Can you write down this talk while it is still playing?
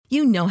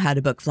You know how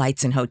to book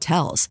flights and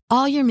hotels.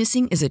 All you're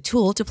missing is a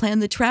tool to plan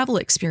the travel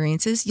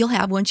experiences you'll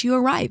have once you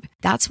arrive.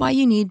 That's why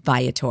you need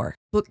Viator.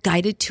 Book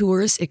guided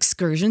tours,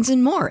 excursions,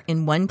 and more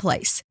in one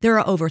place. There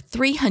are over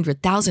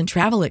 300,000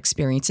 travel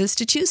experiences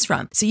to choose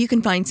from, so you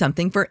can find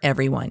something for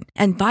everyone.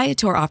 And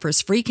Viator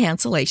offers free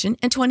cancellation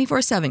and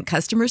 24/7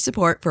 customer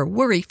support for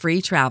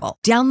worry-free travel.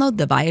 Download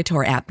the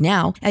Viator app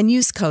now and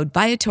use code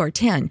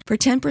Viator10 for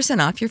 10%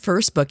 off your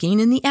first booking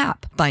in the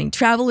app. Find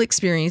travel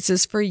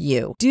experiences for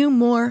you. Do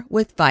more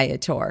with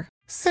Viator.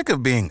 Sick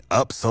of being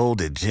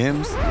upsold at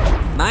gyms?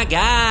 My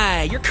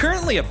guy, you're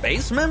currently a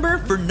base member?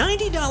 For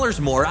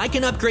 $90 more, I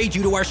can upgrade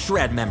you to our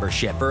Shred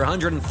membership. For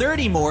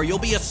 $130 more, you'll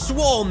be a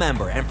Swole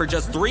member. And for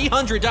just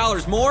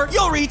 $300 more,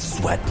 you'll reach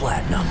Sweat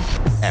Platinum.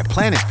 At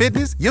Planet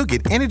Fitness, you'll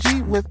get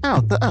energy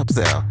without the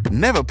upsell.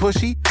 Never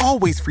pushy,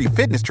 always free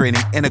fitness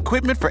training and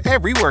equipment for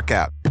every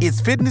workout.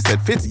 It's fitness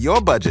that fits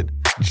your budget.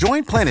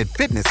 Join Planet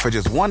Fitness for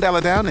just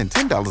 $1 down and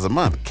 $10 a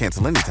month.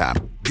 Cancel anytime.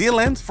 Deal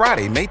ends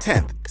Friday, May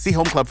 10th. See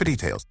Home Club for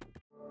details.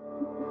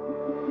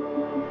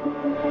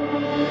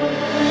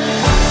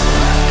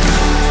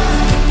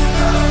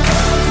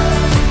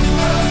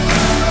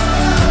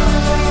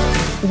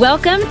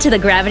 Welcome to the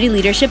Gravity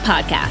Leadership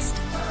Podcast.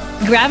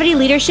 Gravity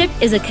Leadership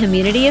is a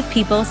community of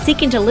people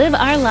seeking to live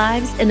our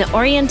lives in the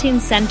orienting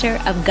center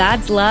of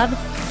God's love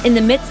in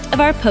the midst of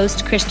our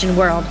post-Christian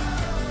world,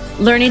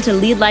 learning to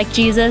lead like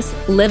Jesus,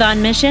 live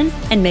on mission,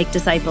 and make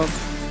disciples.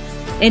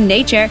 In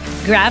nature,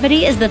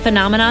 gravity is the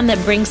phenomenon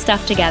that brings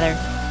stuff together,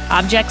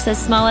 objects as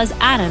small as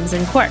atoms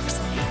and quarks,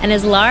 and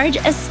as large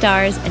as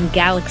stars and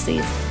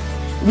galaxies.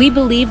 We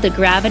believe the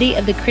gravity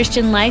of the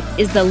Christian life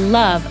is the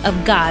love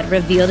of God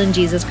revealed in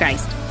Jesus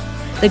Christ.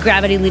 The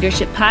Gravity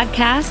Leadership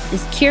Podcast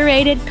is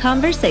curated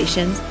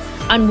conversations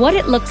on what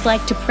it looks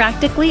like to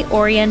practically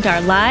orient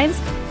our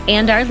lives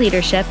and our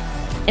leadership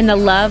in the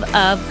love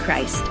of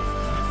Christ,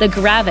 the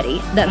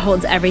gravity that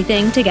holds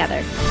everything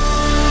together.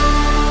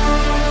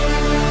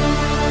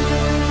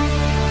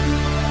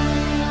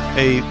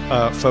 Hey,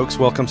 folks,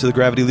 welcome to the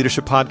Gravity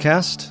Leadership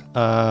Podcast.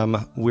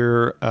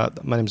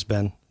 My name's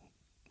Ben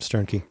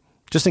Sternke.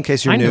 Just in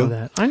case you're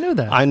new. I know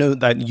that. I know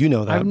that you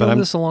know that. I've known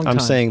this a long time. I'm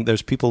saying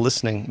there's people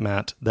listening,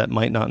 Matt, that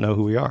might not know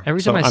who we are. I'm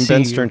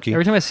Ben Sternke.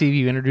 Every time I see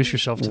you, introduce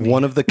yourself to me.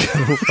 One of the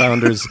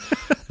co-founders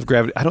of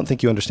Gravity. I don't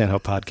think you understand how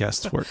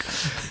podcasts work.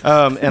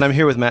 And I'm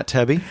here with Matt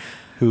Tebbe,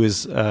 who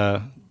is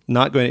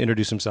not going to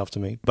introduce himself to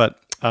me, but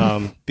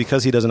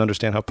because he doesn't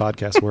understand how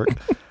podcasts work.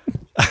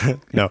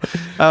 No.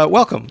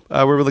 Welcome.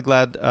 We're really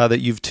glad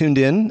that you've tuned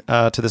in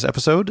to this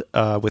episode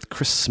with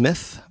Chris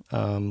Smith,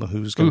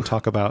 who's going to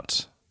talk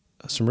about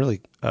some really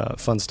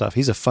fun stuff.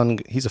 He's a fun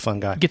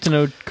guy. Get to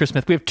know Chris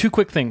Smith. We have two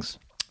quick things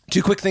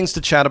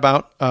to chat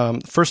about.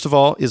 First of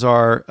all is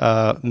our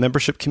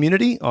membership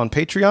community on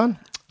Patreon,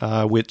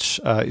 which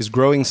is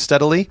growing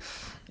steadily,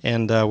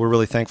 and we're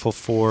really thankful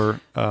for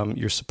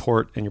your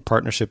support and your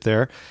partnership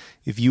there.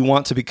 If you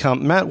want to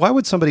become, Matt, why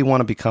would somebody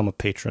want to become a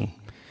patron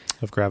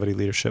of Gravity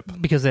Leadership?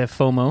 Because they have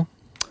FOMO.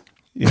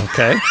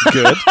 Okay,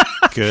 good.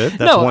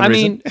 That's one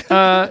reason.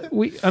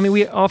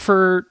 We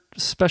offer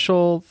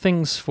special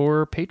things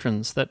for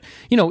patrons that,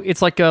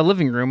 it's like a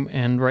living room.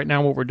 And right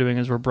now what we're doing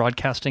is we're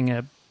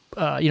broadcasting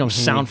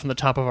sound from the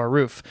top of our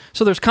roof.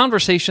 So there's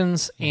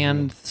conversations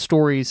and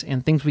stories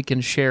and things we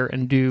can share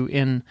and do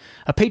in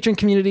a patron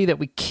community that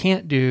we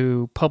can't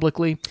do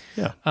publicly.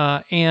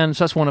 Yeah. And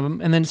so that's one of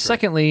them. And then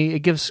secondly,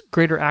 it gives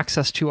greater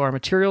access to our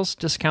materials,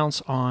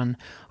 discounts on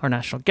our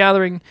national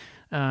gathering.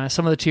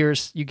 Some of the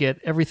tiers, you get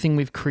everything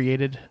we've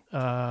created.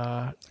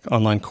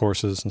 Online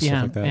courses and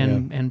stuff like that.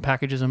 And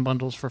packages and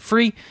bundles for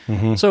free.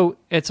 Mm-hmm. So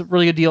it's a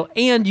really good deal.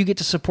 And you get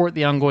to support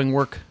the ongoing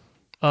work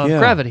of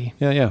Gravity.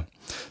 Yeah.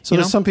 So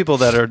there's some people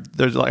they're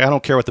like, I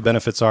don't care what the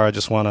benefits are. I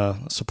just want to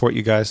support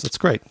you guys. That's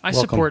great. I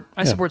support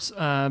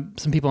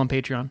some people on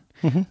Patreon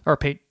or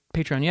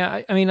Patreon.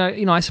 Yeah.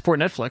 I support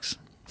Netflix.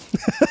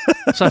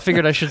 So I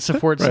figured I should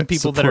support some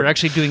people that are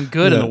actually doing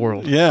good in the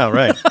world. Yeah,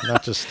 right.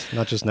 Not just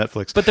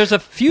Netflix. But there's a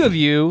few of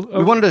you.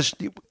 We wanted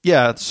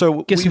to,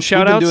 so give some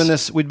shout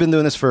outs. We've been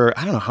doing this for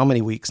I don't know how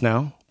many weeks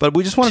now, but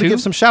we just wanted to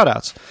give some shout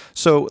outs.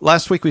 So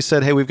last week we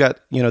said, hey, we've got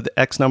the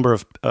X number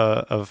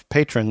of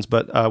patrons,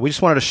 but we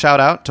just wanted to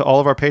shout out to all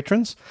of our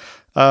patrons.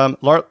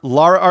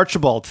 Laura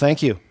Archibald,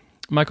 thank you.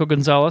 Michael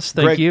Gonzalez,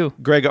 thank you.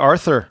 Greg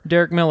Arthur,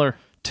 Derek Miller,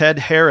 Ted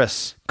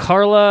Harris,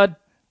 Carla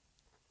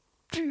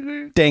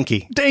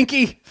Danky.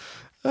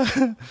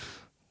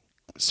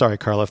 Sorry,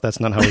 Carla, if that's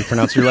not how we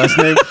pronounce your last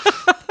name.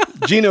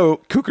 Gino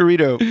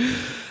Cucurito.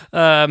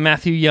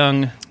 Matthew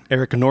Young.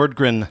 Eric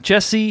Nordgren.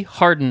 Jesse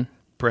Harden.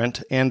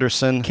 Brent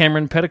Anderson.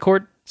 Cameron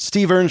Petticourt.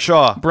 Steve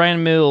Earnshaw.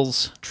 Brian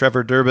Mills.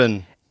 Trevor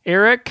Durbin.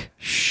 Eric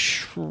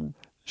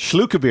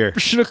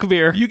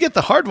Schluckebeer. You get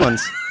the hard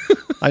ones.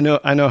 I know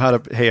how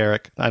to... Hey,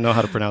 Eric. I know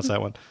how to pronounce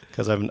that one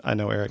because I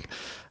know Eric.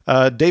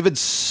 David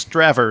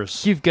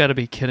Stravers. You've got to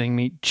be kidding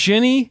me.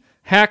 Jenny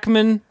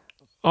Hackman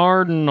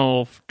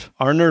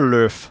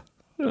Arnerlöf.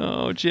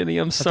 Oh, Jenny,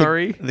 I'm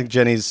sorry. I think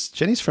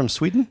Jenny's from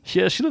Sweden?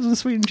 Yeah, she lives in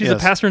Sweden. She's a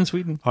pastor in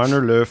Sweden.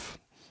 Arnerlöf.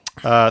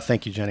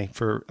 Thank you, Jenny,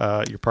 for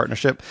your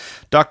partnership.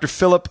 Dr.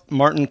 Philip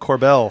Martin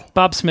Corbell.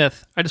 Bob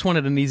Smith. I just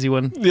wanted an easy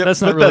one. Yep,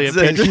 that's not really a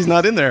patron. He's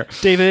not in there.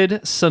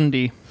 David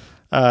Sunday.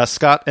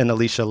 Scott and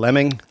Alicia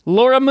Lemming.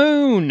 Laura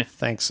Moon.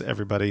 Thanks,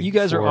 everybody. You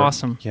guys are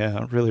awesome.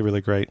 Yeah, really,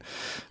 really great.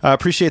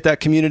 Appreciate that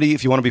community.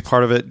 If you want to be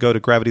part of it, go to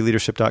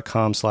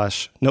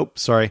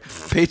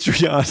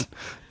Patreon.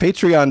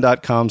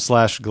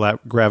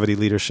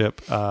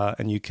 Patreon.com/gravityleadership,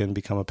 and you can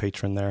become a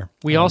patron there.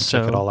 We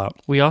check it all out.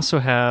 We also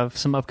have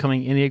some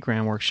upcoming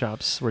Enneagram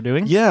workshops we're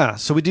doing. Yeah,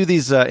 so we do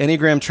these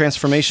Enneagram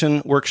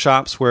transformation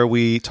workshops where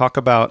we talk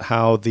about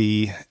how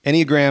the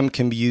Enneagram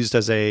can be used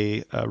as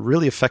a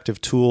really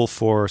effective tool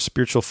for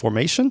spiritual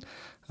formation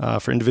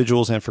for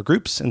individuals and for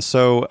groups. And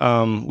so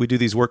we do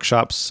these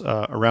workshops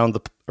around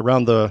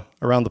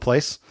the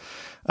place.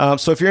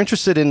 So if you're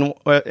interested in,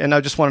 and I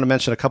just wanted to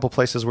mention a couple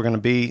places we're going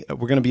to be.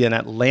 We're going to be in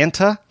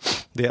Atlanta,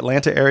 the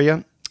Atlanta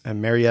area,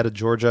 and Marietta,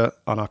 Georgia,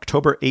 on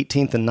October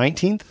 18th and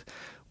 19th.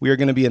 We are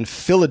going to be in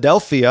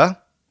Philadelphia,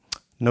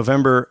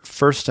 November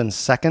 1st and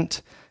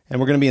 2nd,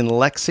 and we're going to be in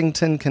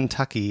Lexington,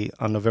 Kentucky,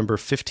 on November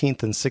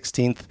 15th and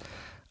 16th.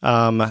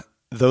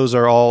 Those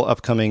are all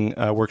upcoming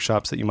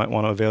workshops that you might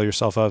want to avail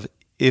yourself of.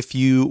 If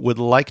you would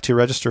like to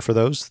register for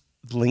those,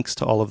 links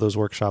to all of those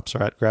workshops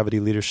are at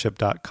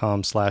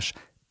gravityleadership.com/Enneagram,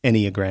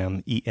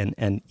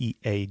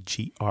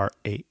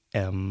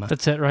 ENNEAGRAM.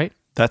 That's it, right?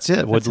 That's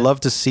it. Would love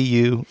to see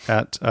you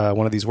at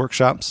one of these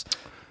workshops.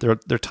 They're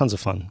tons of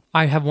fun.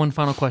 I have one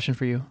final question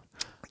for you.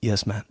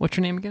 Yes, Matt. What's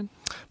your name again?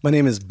 My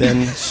name is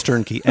Ben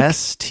Sternke.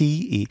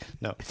 STE.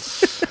 No.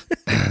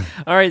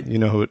 All right. You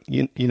know who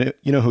you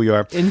know who you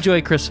are.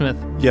 Enjoy Chris Smith.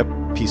 Yep.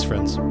 Peace,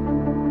 friends.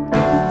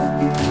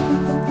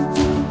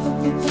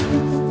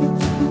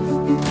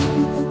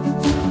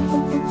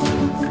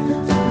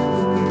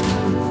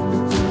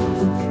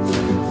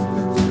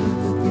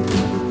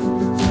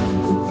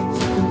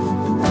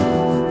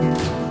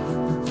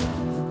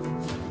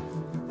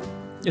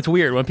 It's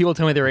weird. When people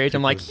tell me their age,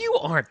 I'm like, you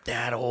aren't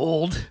that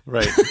old.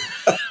 Right.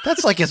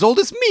 That's like as old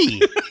as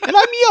me, and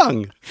I'm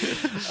young.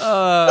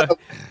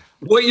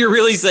 What you're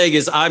really saying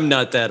is I'm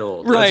not that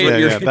old.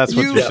 Right. That's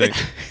what you're saying.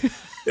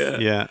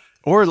 Yeah.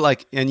 Or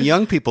like, and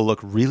young people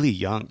look really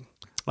young.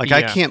 Like,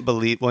 I can't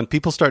believe, when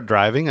people start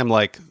driving, I'm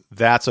like,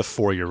 that's a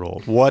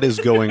 4-year-old. What is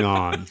going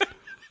on?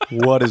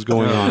 What is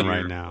going on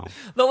right now?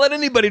 They'll let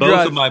anybody Both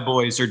drive. Both of my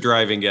boys are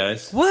driving,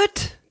 guys.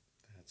 What?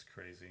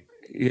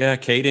 Yeah,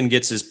 Caden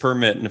gets his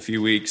permit in a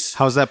few weeks.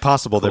 How is that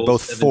possible? They're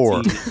both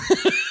 4.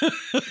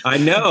 I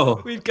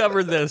know. We've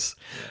covered this.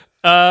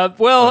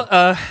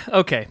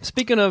 Okay.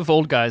 Speaking of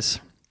old guys.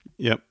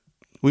 Yep.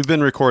 We've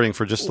been recording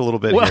for just a little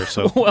bit here.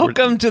 So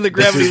welcome to the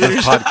Gravity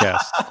Leadership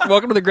Podcast.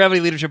 Welcome to the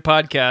Gravity Leadership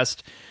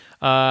Podcast.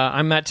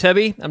 I'm Matt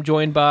Tebbe. I'm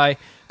joined by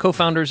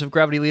co-founders of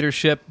Gravity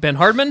Leadership, Ben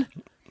Hardman.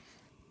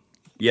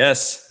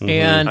 Yes.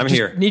 And I'm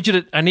here.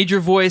 I need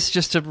your voice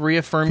just to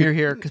reaffirm you're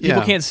here because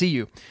people can't see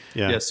you.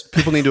 Yeah. Yes.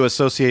 People need to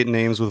associate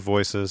names with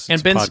voices.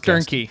 And Ben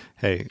Sternke.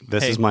 Hey,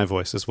 this is my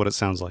voice. This is what it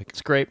sounds like.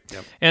 It's great.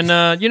 Yep. And,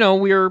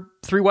 we're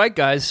 3 white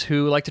guys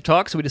who like to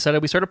talk, so we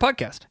decided we'd start a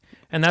podcast.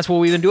 And that's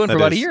what we've been doing for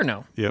about a year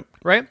now. Yep.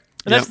 Right?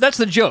 And that's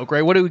the joke,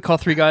 right? What do we call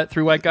 3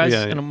 white guys?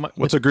 Yeah.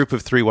 What's a group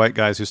of 3 white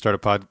guys who start a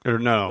pod? Or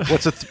no?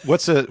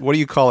 What do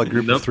you call a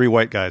group of 3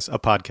 white guys? A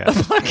podcast. A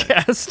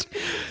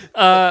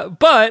podcast.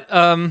 But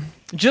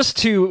just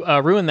to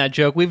ruin that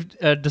joke, we've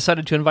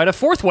decided to invite a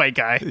 4th white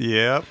guy.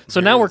 Yep. So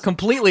now we're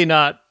completely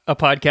not a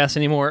podcast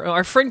anymore.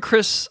 Our friend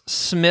Chris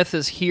Smith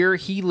is here.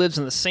 He lives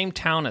in the same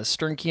town as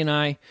Sternke and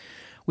I.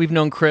 I've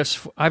known Chris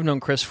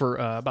for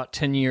about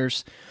 10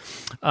 years.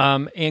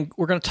 And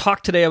we're going to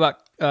talk today about,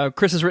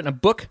 Chris has written a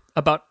book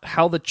about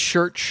how the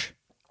church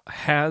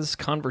has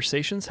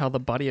conversations, how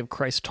the body of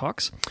Christ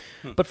talks.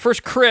 But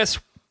first, Chris,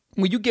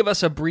 will you give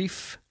us a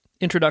brief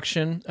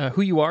introduction,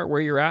 who you are,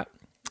 where you're at,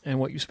 and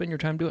what you spend your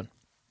time doing?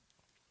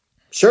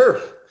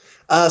 Sure.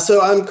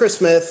 So I'm Chris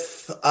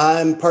Smith.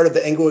 I'm part of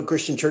the Englewood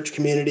Christian Church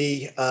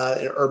community,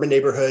 an urban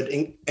neighborhood,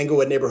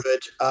 Englewood neighborhood,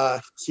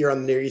 here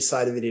on the Near East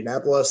side of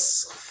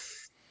Indianapolis.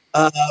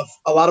 A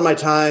lot of my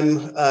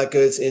time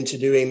goes into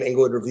doing the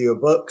Englewood Review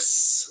of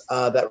Books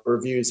that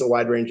reviews a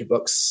wide range of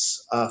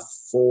books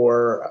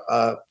for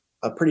a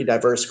pretty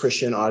diverse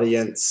Christian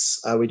audience.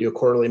 We do a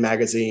quarterly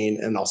magazine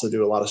and also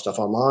do a lot of stuff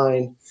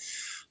online.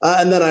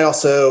 And then I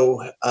also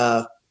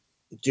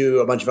do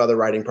a bunch of other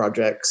writing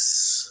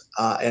projects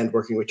and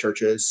working with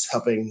churches,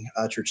 helping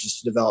churches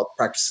to develop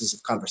practices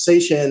of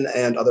conversation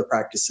and other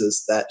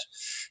practices that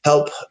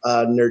help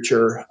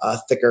nurture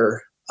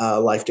thicker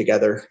life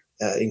together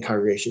in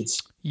congregations.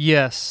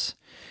 Yes.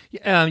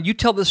 You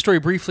tell this story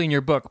briefly in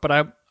your book, but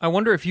I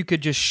wonder if you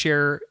could just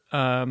share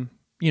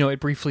it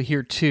briefly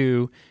here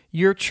too.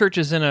 Your church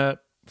is in a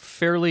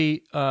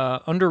fairly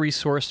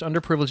under-resourced,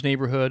 underprivileged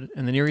neighborhood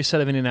in the Near East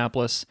side of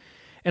Indianapolis.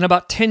 And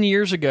about 10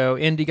 years ago,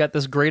 Indy got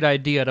this great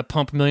idea to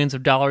pump millions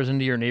of dollars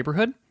into your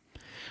neighborhood.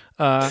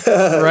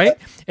 Right?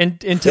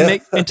 And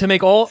to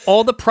make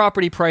all the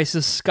property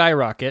prices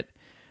skyrocket.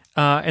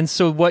 And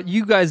so what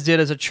you guys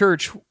did as a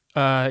church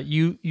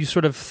you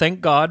sort of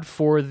thank God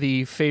for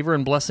the favor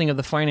and blessing of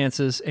the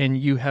finances, and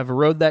you have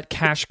rode that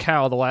cash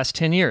cow the last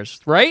 10 years,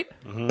 right?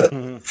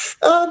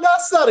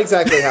 That's not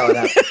exactly how it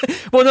happened.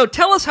 Well, no,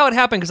 tell us how it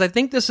happened, because I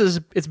think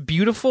it's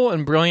beautiful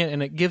and brilliant,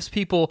 and it gives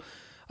people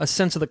a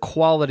sense of the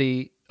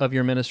quality of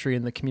your ministry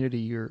and the community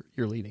you're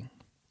leading.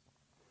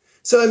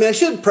 So, I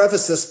should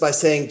preface this by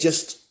saying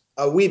just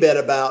a wee bit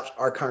about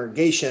our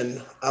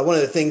congregation. One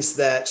of the things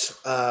that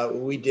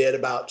we did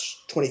about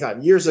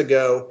 25 years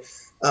ago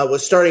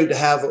was starting to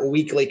have a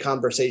weekly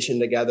conversation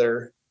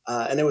together.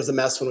 And it was a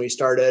mess when we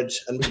started,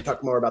 and we can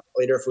talk more about that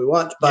later if we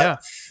want.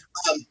 But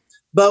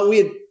we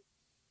had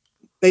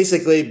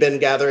basically been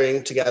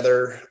gathering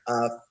together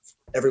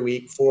every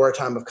week for a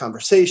time of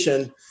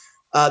conversation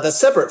that's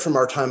separate from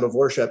our time of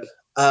worship.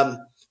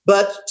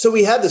 But so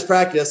we had this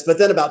practice, but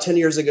then about 10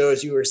 years ago,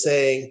 as you were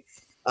saying,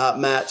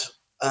 Matt,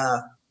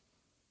 our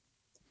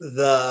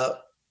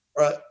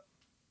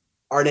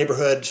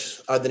neighborhood,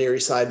 the Near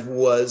East Side,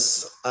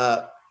 was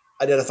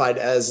identified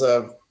as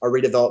a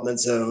redevelopment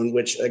zone,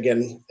 which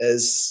again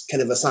is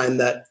kind of a sign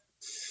that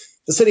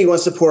the city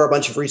wants to pour a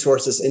bunch of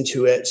resources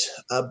into it.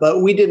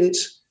 But we didn't.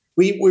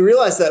 We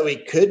realized that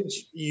we could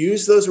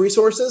use those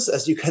resources,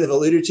 as you kind of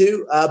alluded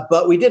to,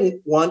 but we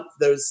didn't want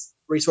those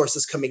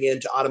resources coming in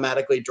to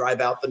automatically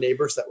drive out the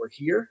neighbors that were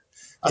here.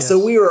 Yes. So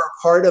we were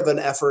a part of an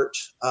effort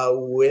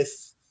with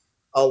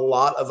a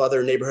lot of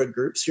other neighborhood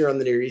groups here on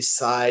the Near East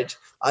Side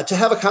to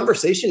have a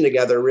conversation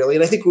together, really.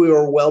 And I think we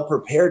were well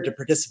prepared to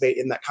participate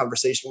in that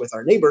conversation with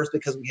our neighbors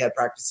because we had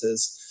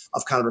practices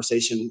of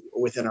conversation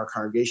within our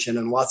congregation,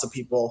 and lots of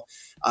people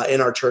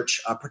in our church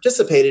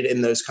participated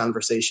in those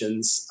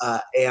conversations.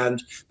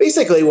 And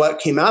basically what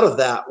came out of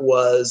that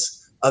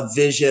was a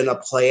vision, a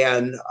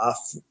plan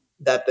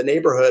that the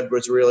neighborhood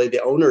was really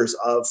the owners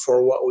of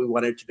for what we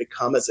wanted to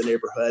become as a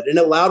neighborhood. And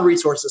it allowed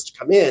resources to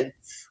come in,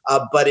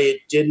 but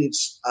it didn't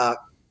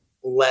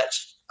let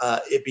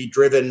it be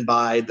driven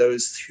by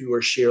those who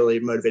were sheerly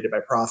motivated by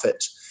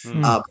profit.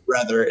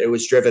 Rather, it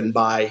was driven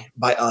by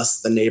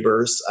us, the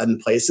neighbors in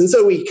place. And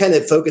so we kind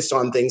of focused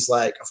on things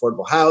like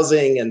affordable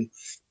housing and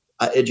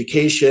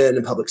education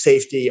and public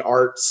safety,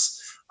 arts,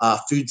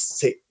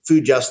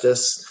 food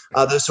justice,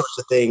 those sorts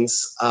of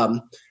things.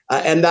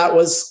 And that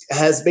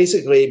has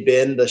basically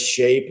been the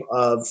shape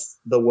of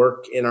the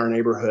work in our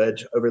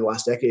neighborhood over the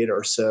last decade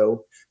or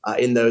so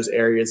in those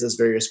areas, as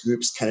various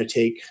groups kind of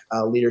take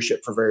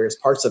leadership for various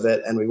parts of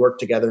it. And we work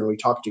together and we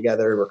talk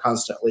together. We're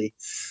constantly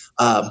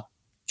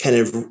kind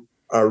of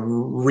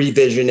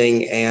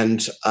revisioning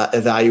and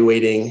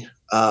evaluating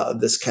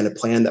this kind of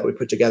plan that we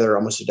put together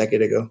almost a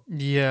decade ago.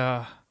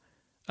 Yeah.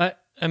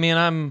 I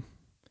mean,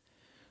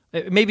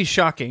 it may be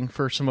shocking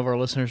for some of our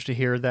listeners to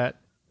hear that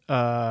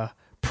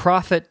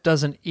profit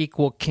doesn't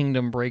equal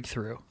kingdom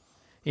breakthrough,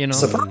 you know?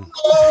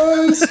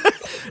 Surprise!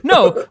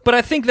 No, but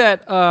I think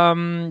that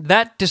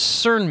that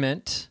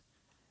discernment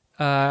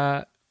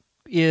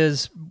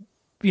is,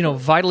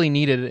 vitally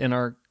needed in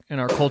our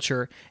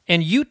culture,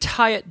 and you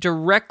tie it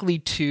directly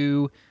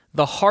to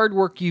the hard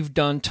work you've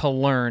done to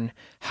learn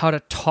how to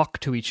talk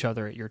to each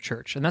other at your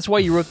church, and that's why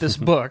you wrote this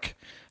book,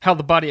 How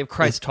the Body of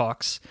Christ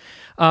Talks.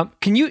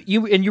 Can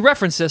you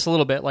reference this a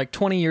little bit, like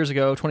 20 years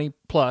ago, 20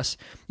 plus,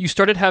 you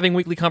started having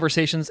weekly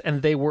conversations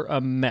and they were a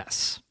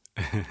mess.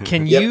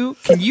 Can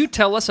you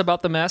tell us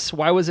about the mess?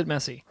 Why was it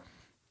messy?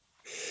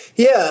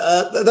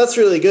 Yeah, that's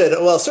really good.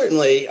 Well,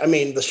 certainly,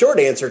 the short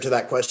answer to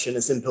that question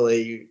is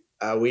simply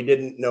we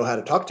didn't know how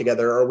to talk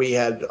together, or we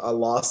had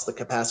lost the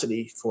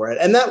capacity for it.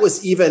 And that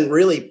was even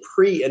really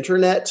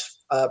pre-internet,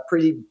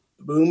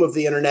 pre-boom of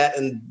the internet,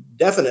 and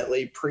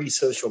definitely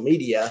pre-social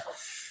media.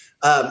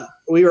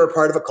 We were a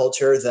part of a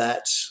culture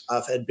that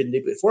had been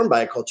deeply formed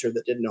by a culture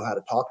that didn't know how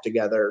to talk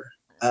together.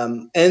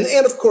 And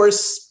of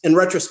course, in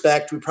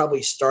retrospect, we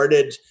probably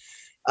started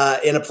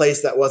in a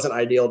place that wasn't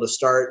ideal to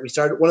start. We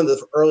started, one of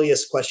the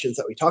earliest questions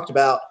that we talked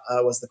about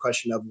was the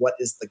question of what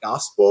is the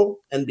gospel,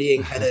 and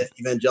being kind of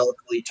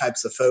evangelically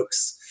types of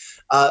folks.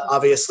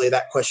 Obviously,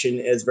 that question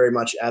is very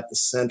much at the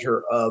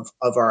center of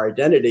our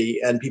identity,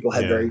 and people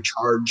had very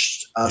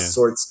charged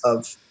sorts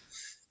of.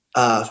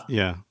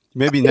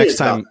 Maybe next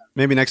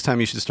time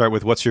you should start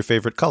with what's your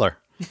favorite color,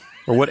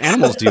 or what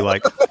animals do you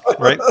like,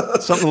 right?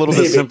 Something a little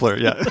bit simpler.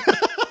 Yeah.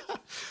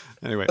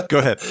 Anyway, go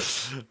ahead.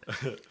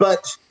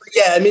 But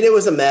yeah, it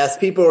was a mess.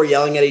 People were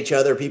yelling at each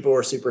other. People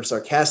were super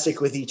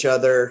sarcastic with each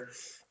other.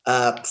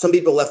 Some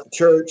people left the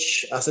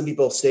church. Some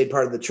people stayed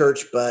part of the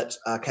church, but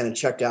kind of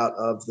checked out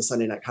of the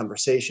Sunday night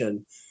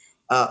conversation.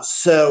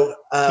 So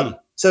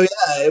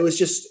it was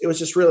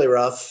just really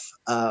rough.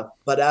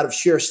 But out of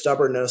sheer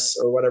stubbornness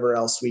or whatever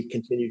else, we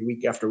continued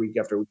week after week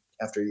after week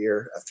after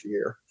year after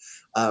year.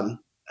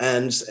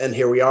 And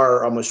here we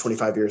are almost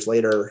 25 years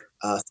later,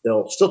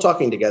 still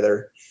talking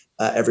together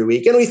every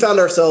week. And we found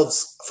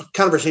ourselves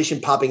conversation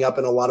popping up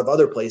in a lot of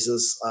other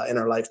places in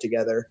our life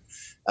together.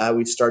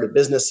 We've started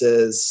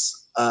businesses,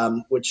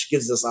 which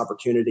gives us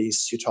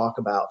opportunities to talk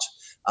about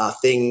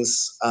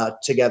things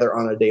together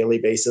on a daily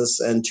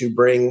basis, and to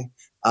bring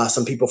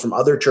some people from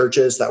other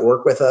churches that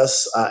work with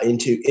us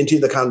into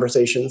the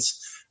conversations.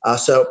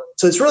 So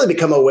it's really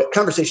become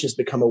conversation has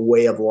become a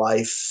way of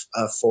life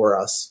for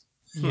us.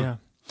 Yeah.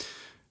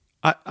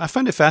 I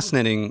find it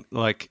fascinating.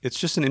 Like, it's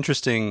just an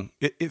interesting,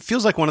 it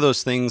feels like one of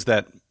those things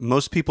that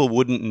most people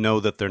wouldn't know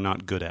that they're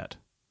not good at.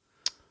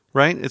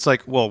 Right? It's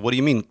like, well, what do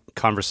you mean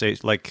conversation?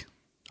 Like,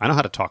 I know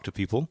how to talk to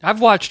people. I've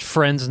watched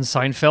Friends and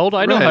Seinfeld.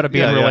 I know how to be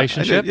in a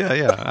relationship.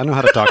 I know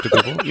how to talk to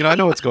people. I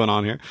know what's going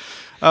on here.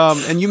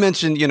 And you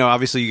mentioned,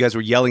 obviously you guys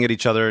were yelling at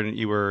each other, and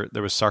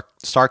there was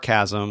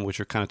sarcasm, which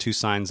are kind of two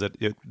signs that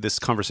this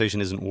conversation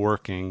isn't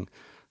working.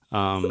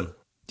 I'm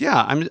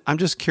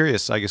just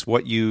curious, I guess,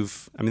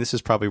 this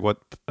is probably what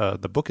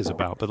the book is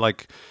about, but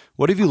like,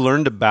 what have you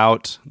learned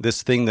about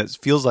this thing that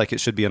feels like it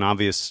should be an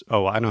obvious,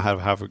 I know how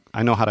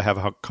to have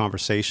a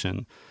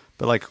conversation,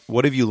 but like,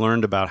 what have you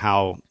learned about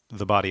how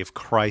the body of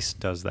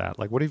Christ does that?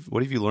 Like, what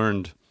have you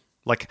learned?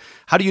 Like,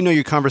 how do you know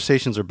your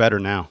conversations are better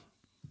now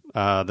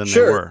than they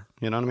were?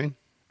 You know what I mean?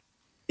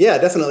 Yeah,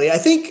 definitely. I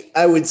think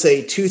I would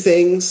say two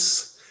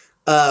things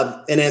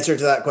in answer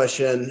to that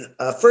question.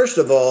 First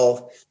of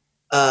all,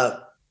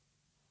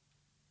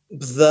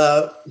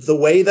 the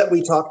way that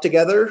we talk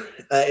together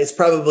is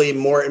probably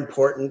more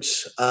important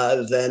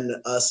than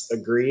us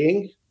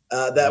agreeing.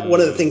 That one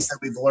of the things that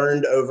we've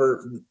learned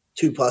over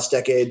 2+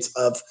 decades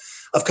of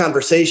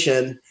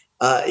conversation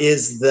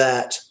is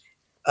that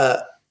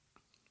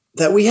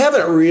we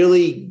haven't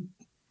really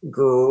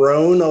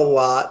grown a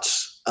lot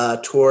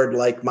toward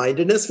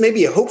like-mindedness.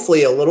 Maybe,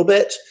 hopefully, a little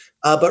bit,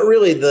 but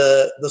really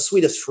the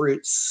sweetest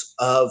fruits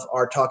of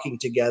our talking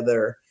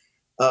together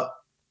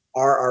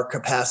are our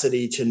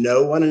capacity to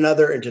know one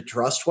another and to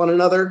trust one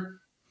another.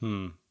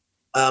 And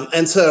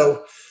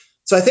so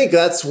I think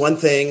that's one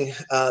thing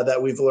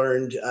that we've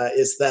learned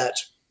is that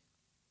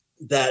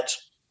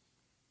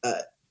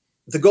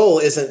the goal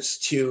isn't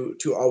to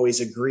always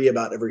agree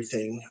about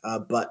everything,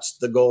 but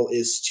the goal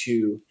is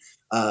to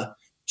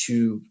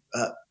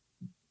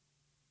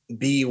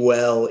be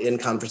well in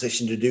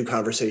conversation, to do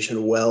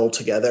conversation well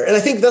together. And I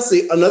think that's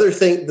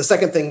the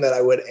second thing that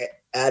I would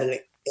add in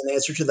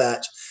answer to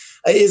that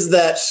is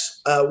that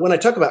when I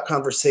talk about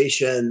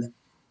conversation,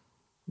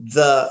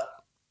 the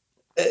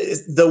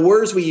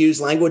words we use,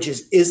 language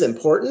is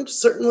important,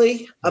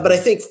 certainly, but I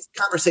think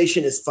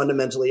conversation is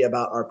fundamentally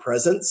about our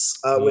presence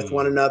with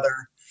one another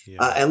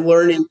and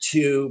learning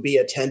to be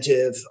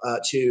attentive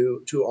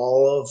to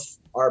all of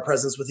our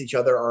presence with each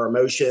other, our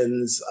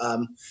emotions,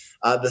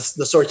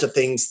 the sorts of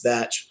things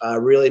that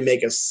really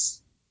make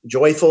us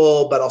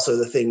joyful, but also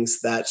the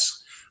things that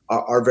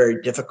are very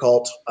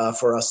difficult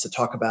for us to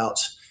talk about.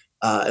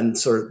 And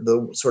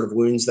the sort of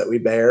wounds that we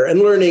bear, and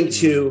learning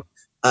to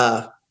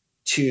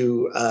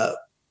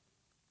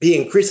be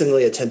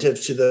increasingly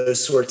attentive to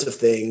those sorts of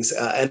things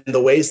and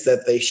the ways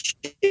that they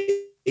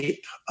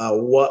shape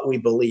what we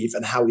believe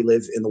and how we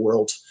live in the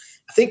world.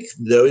 I think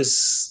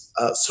those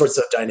sorts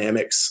of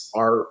dynamics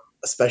are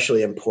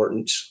especially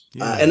important,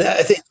 and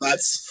I think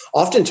that's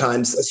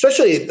oftentimes,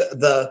 especially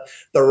the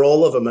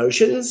role of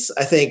emotions.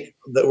 I think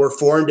that we're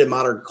formed in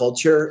modern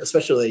culture,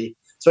 especially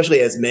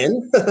as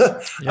men.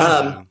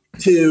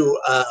 To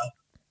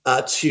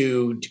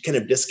kind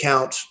of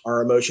discount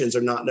our emotions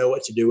or not know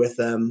what to do with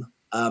them.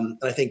 And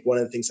I think one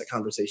of the things that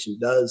conversation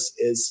does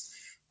is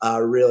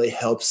really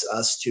helps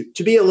us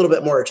to be a little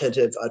bit more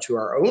attentive to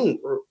our own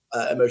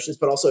emotions,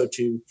 but also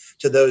to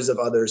those of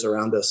others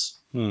around us.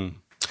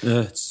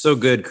 So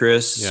good,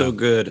 Chris. Yeah. So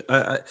good.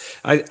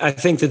 I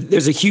think that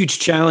there's a huge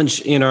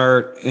challenge in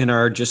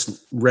our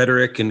just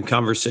rhetoric and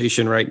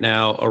conversation right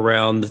now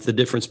around the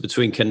difference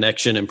between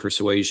connection and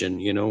persuasion.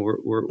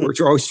 We're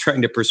always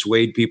trying to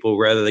persuade people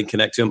rather than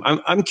connect to them.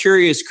 I'm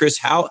curious, Chris,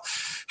 how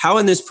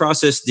in this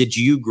process did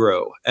you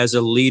grow as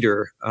a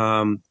leader?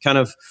 Kind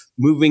of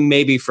moving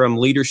maybe from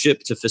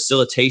leadership to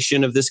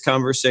facilitation of this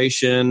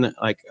conversation.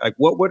 Like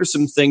what are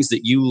some things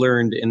that you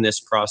learned in this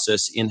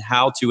process in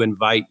how to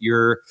invite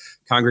your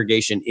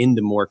congregation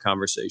into more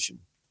conversation?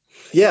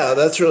 Yeah,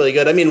 that's really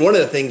good. I mean, one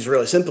of the things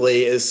really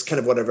simply is kind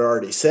of what I've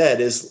already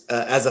said is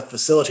as a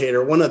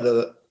facilitator, one of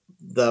the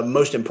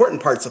most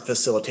important parts of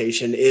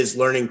facilitation is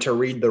learning to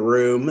read the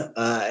room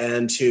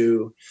and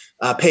to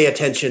pay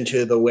attention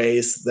to the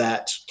ways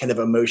that kind of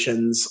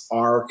emotions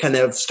are kind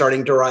of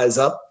starting to rise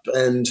up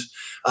and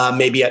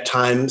maybe at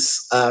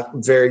times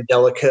very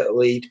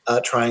delicately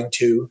trying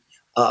to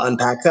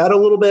unpack that a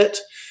little bit.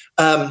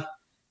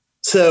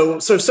 So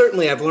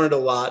certainly I've learned a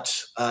lot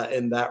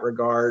in that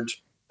regard.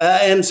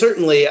 And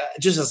certainly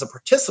just as a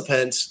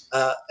participant.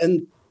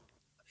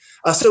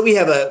 So we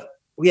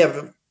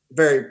have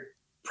very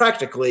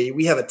practically,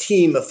 we have a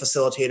team of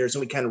facilitators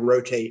and we kind of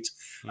rotate.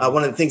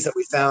 One of the things that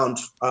we found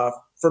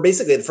for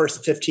basically the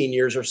first 15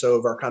 years or so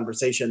of our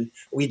conversation,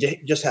 we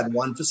just had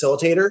one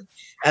facilitator,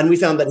 and we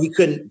found that he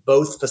couldn't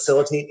both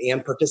facilitate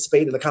and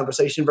participate in the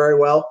conversation very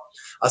well.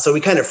 So we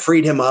kind of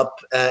freed him up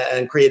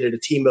and created a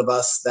team of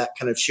us that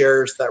kind of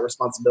shares that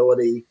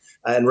responsibility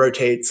and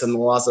rotates and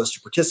allows us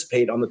to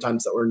participate on the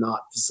times that we're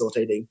not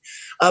facilitating.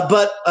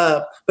 But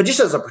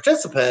just as a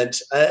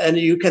participant, and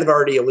you kind of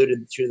already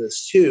alluded to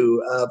this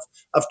too,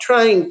 of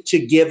trying to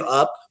give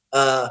up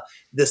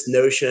this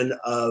notion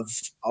of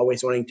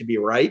always wanting to be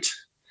right,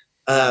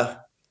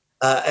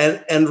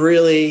 and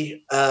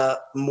really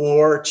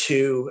more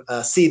to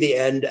see the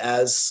end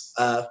as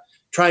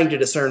trying to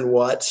discern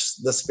what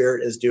the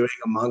Spirit is doing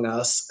among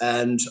us,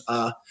 and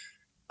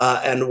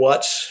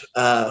what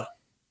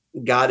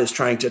God is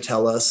trying to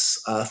tell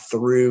us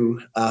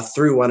through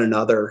one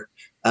another.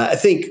 I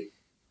think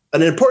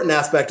an important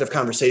aspect of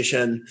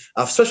conversation,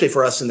 especially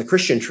for us in the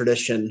Christian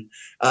tradition,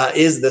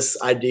 is this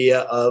idea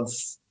of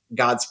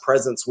God's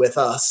presence with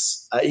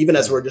us, even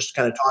as we're just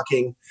kind of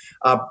talking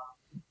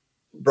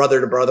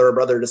brother to brother or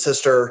brother to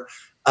sister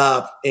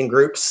in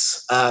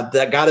groups,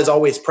 that God is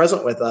always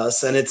present with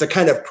us. And it's a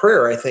kind of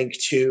prayer, I think,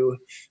 to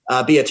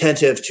be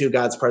attentive to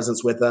God's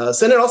presence with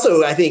us. And it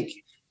also, I think,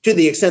 to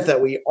the extent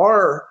that we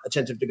are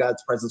attentive to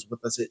God's presence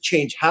with us, it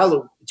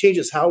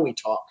changes how we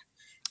talk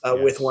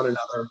with one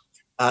another.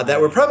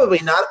 That we're probably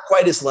not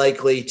quite as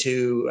likely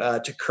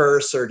to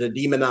curse or to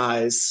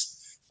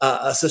demonize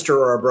a sister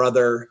or a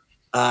brother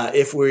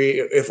if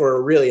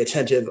we're really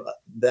attentive,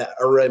 that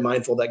are really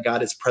mindful that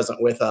God is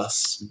present with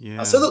us.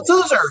 Yeah. So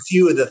those are a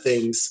few of the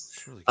things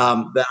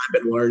that I've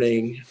been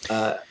learning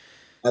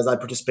as I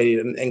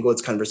participated in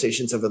Englewood's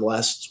conversations over the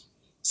last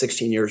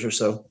 16 years or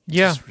so.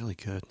 Yeah, that's really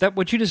good. That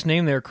what you just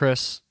named there,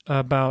 Chris,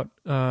 about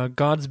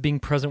God's being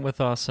present with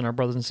us and our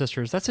brothers and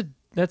sisters. That's an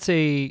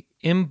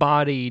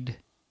embodied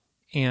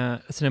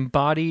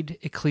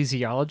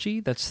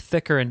ecclesiology that's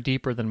thicker and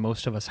deeper than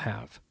most of us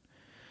have.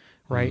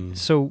 Right?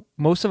 So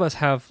most of us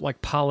have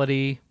like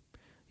polity,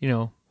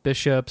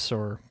 bishops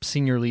or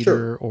senior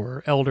leader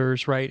or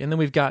elders, right? And then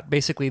we've got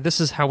basically, this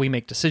is how we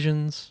make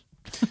decisions.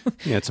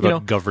 Yeah, it's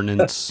about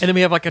governance. And then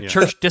we have like a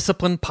church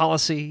discipline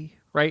policy,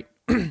 right?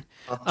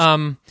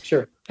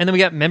 Sure. And then we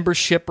got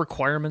membership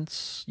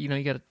requirements, you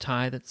got a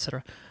tithe,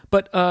 etc.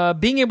 But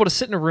being able to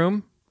sit in a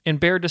room and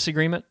bear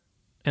disagreement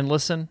and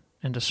listen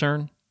and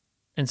discern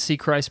and see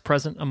Christ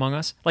present among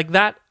us, like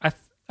that,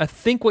 I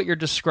think what you're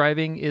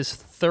describing is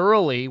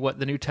thoroughly what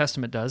the New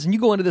Testament does. And you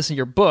go into this in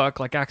your book,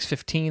 like Acts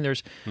 15,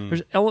 there's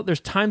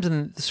times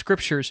in the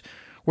scriptures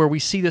where we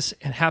see this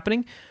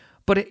happening,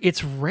 but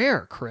it's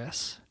rare,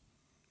 Chris.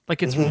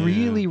 Like it's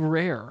really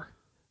rare.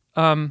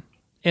 And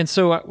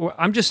so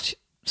I'm just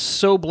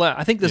so blessed.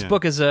 I think this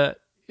book is an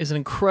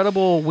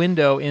incredible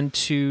window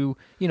into,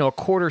 a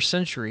quarter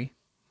century.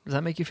 Does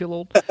that make you feel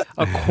old?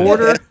 A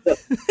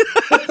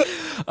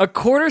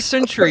quarter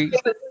century.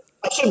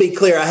 I should be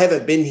clear. I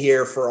haven't been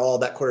here for all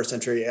that quarter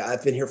century.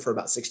 I've been here for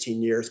about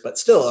 16 years, but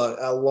still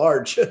a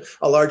large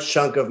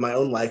chunk of my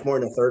own life, more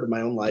than a third of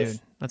my own life. Dude,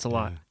 that's a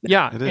lot.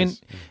 Yeah. It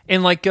is.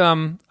 And like,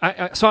 so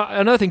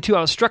another thing too,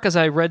 I was struck as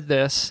I read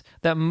this,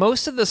 that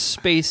most of the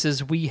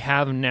spaces we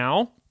have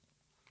now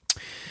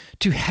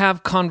to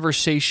have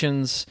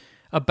conversations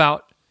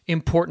about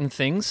important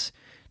things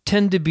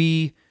tend to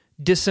be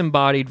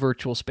disembodied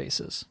virtual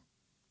spaces,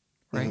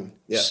 right? Mm-hmm.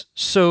 Yeah.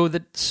 So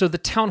the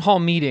town hall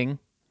meeting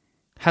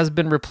has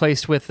been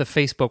replaced with the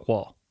Facebook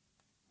wall.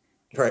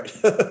 Right.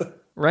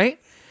 Right?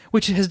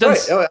 Which has done,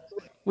 right.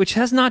 Which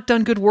has not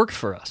done good work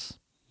for us.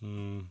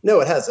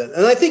 No, it hasn't.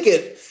 And I think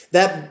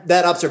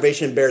that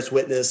observation bears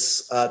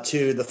witness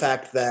to the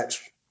fact that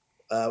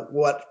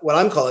what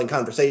I'm calling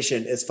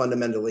conversation is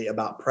fundamentally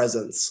about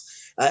presence.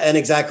 And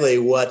exactly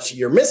what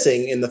you're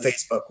missing in the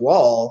Facebook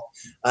wall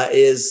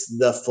is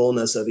the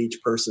fullness of each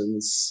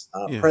person's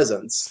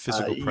presence.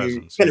 Physical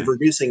presence. You're kind of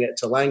reducing it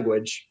to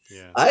language.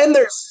 Yeah. And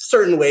there's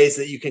certain ways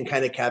that you can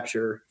kind of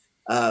capture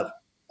a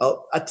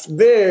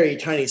very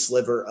tiny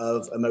sliver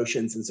of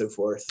emotions and so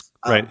forth.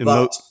 Right.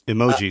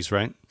 Emojis,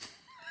 right?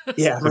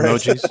 Yeah. Right.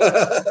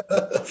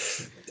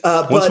 Emojis.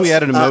 Once we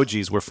added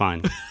emojis, we're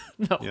fine.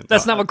 No,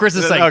 that's not what Chris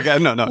is saying. Okay,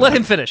 no. Let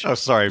him finish. Oh,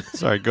 sorry.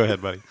 Go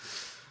ahead, buddy.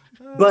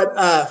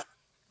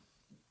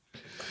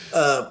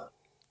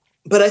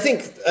 But I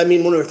think,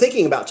 when we're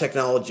thinking about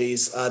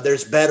technologies,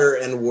 there's better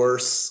and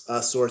worse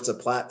sorts of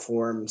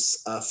platforms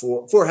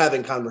for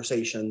having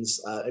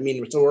conversations. So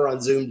we're on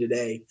Zoom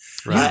today,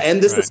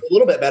 and this is a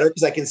little bit better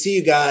because I can see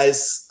you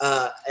guys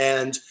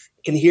and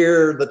can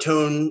hear the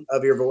tone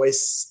of your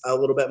voice a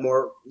little bit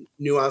more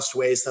nuanced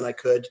ways than I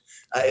could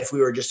if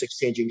we were just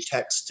exchanging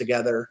text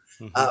together.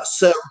 Mm-hmm.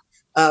 So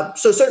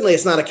certainly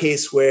it's not a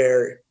case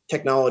where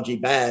technology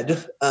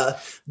bad,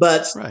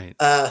 but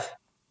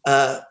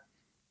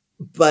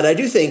I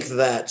do think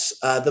that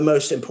the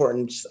most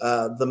important,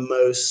 the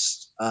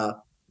most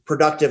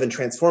productive and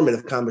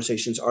transformative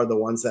conversations are the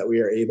ones that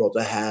we are able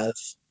to have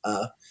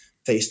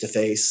face to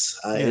face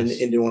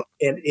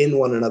in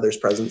one another's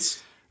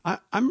presence.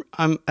 I'm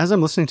as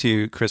I'm listening to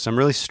you, Chris, I'm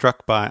really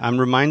struck by. I'm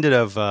reminded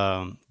of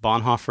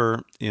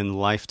Bonhoeffer in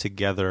Life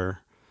Together.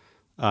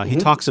 He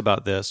talks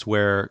about this,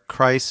 where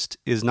Christ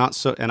is not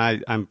so, and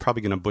I'm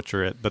probably going to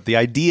butcher it, but the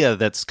idea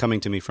that's coming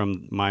to me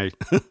from my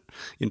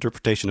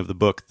interpretation of the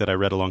book that I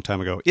read a long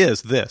time ago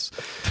is this,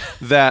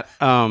 that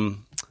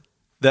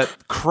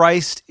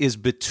Christ is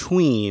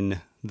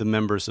between the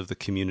members of the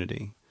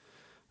community.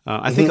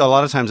 I think a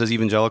lot of times as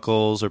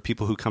evangelicals or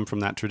people who come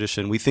from that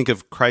tradition, we think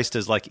of Christ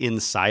as like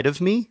inside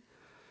of me.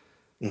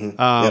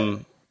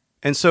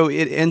 And so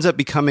it ends up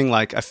becoming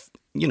like, I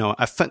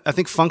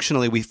think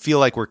functionally we feel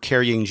like we're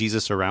carrying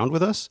Jesus around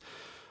with us,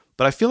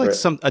 but I feel like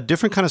a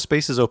different kind of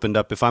space is opened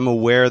up if I'm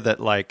aware that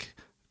like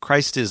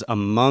Christ is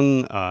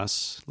among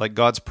us, like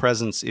God's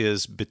presence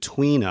is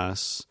between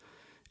us,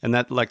 and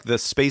that like the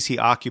space he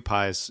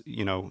occupies,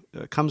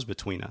 comes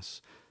between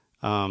us.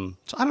 So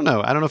I don't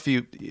know. I don't know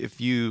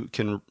if you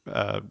can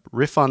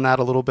riff on that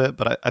a little bit,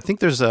 but I think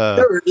there's a...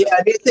 Sure. Yeah,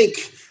 I do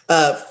think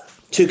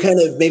to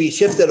kind of maybe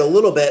shift it a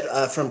little bit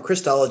from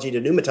Christology to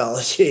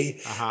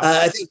pneumatology,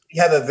 I think we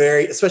have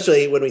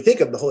especially when we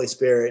think of the Holy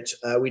Spirit,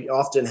 we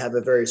often have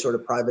a very sort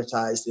of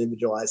privatized,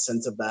 individualized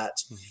sense of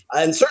that.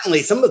 And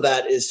certainly some of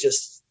that is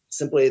just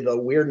simply the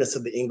weirdness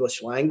of the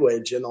English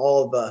language and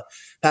all of the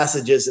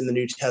passages in the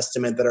New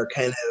Testament that are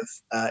kind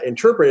of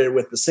interpreted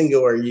with the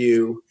singular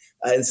you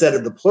instead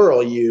of the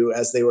plural you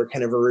as they were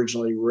kind of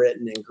originally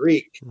written in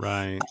Greek.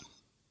 Right.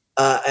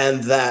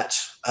 And that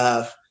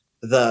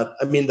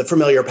the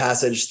familiar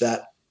passage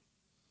that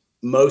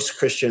most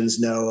Christians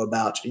know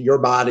about, your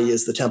body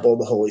is the temple of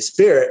the Holy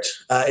Spirit.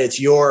 It's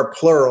your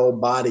plural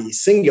body,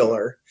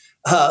 singular,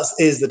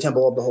 is the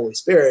temple of the Holy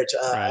Spirit.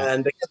 Right.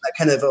 And that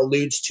kind of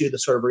alludes to the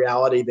sort of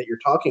reality that you're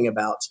talking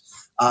about,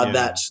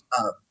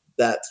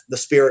 that the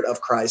Spirit of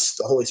Christ,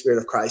 the Holy Spirit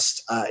of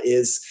Christ,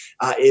 is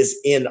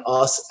in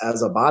us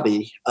as a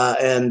body.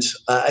 And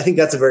I think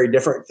that's a very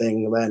different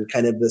thing than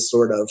kind of this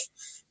sort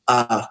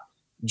of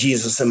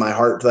Jesus in my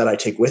heart that I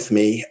take with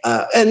me.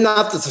 And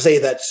not to say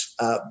that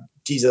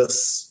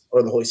Jesus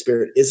or the Holy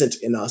Spirit isn't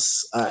in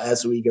us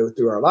as we go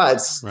through our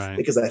lives, right,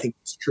 because I think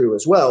it's true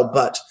as well.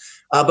 But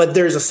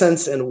there's a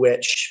sense in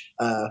which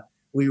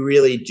we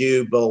really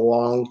do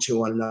belong to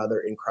one another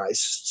in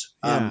Christ.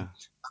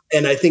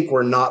 And I think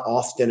we're not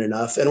often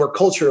enough, and we're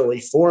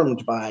culturally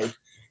formed by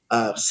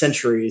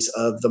centuries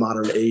of the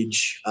modern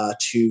age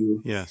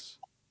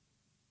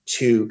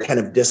to kind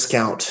of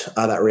discount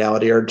that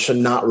reality or to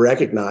not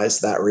recognize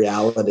that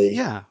reality.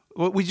 Yeah.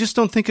 Well, we just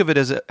don't think of it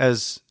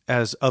as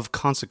of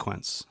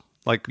consequence,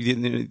 like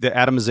the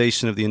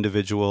atomization of the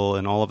individual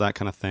and all of that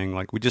kind of thing.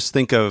 Like we just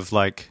think of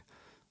like,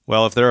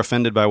 well, if they're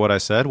offended by what I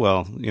said,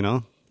 well,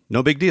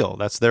 no big deal.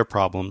 That's their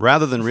problem.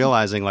 Rather than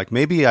realizing like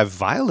maybe I've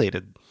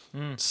violated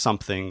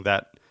something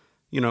that,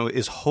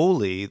 is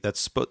holy,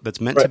 that's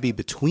meant to be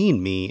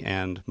between me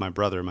and my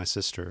brother, my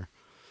sister.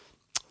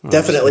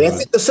 Definitely. I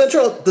think the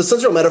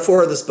central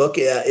metaphor of this book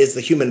is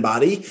the human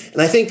body.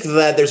 And I think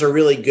that there's a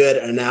really good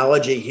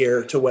analogy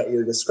here to what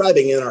you're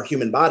describing in our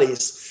human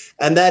bodies.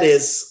 And that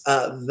is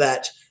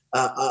that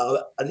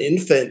an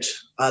infant,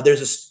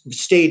 there's a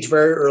stage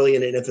very early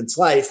in an infant's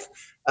life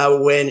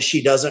when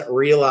she doesn't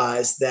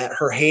realize that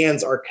her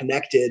hands are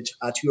connected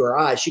to her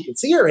eyes. She can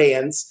see her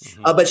hands,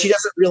 but she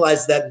doesn't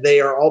realize that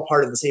they are all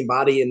part of the same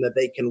body and that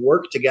they can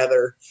work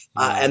together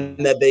and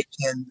that they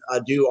can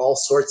do all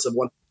sorts of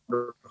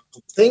wonderful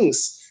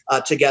things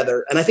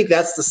together. And I think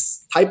that's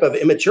the type of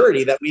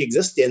immaturity that we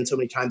exist in so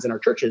many times in our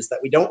churches, that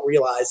we don't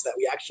realize that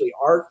we actually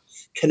are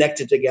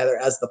connected together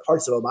as the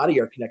parts of a body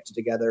are connected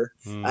together.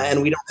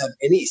 And we don't have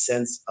any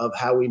sense of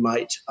how we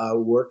might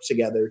work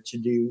together to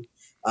do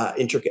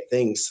intricate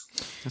things.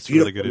 That's a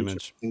really good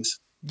image.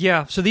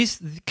 Yeah. So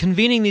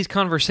convening these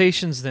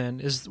conversations then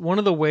is one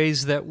of the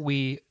ways that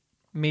we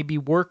maybe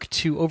work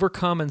to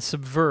overcome and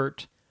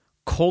subvert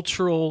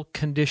cultural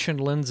conditioned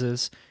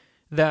lenses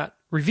that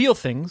reveal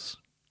things,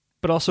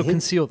 but also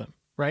conceal them,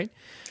 right?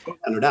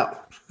 No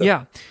doubt.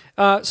 Yeah.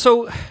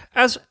 So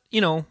as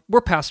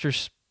we're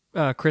pastors,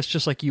 Chris,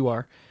 just like you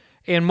are.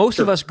 And most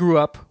of us grew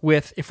up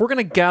with, if we're going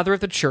to gather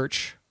at the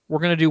church, we're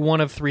going to do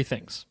one of three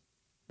things.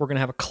 We're going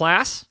to have a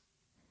class,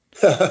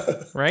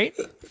 right?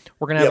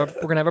 We're going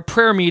to have a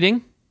prayer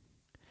meeting,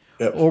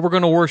 or we're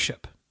going to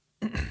worship.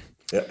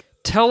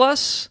 Tell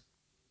us,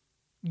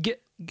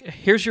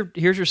 here's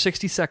your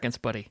 60 seconds,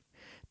 buddy.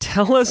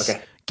 Tell us,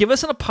 give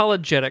us an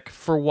apologetic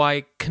for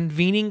why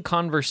convening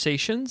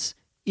conversations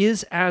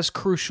is as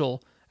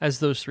crucial as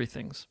those three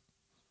things.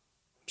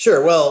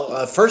 Sure.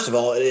 Well, first of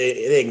all,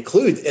 it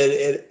includes,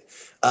 it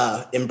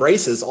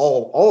embraces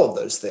all of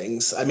those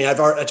things. I mean, I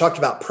talked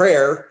about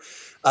prayer,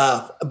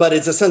 but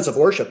it's a sense of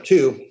worship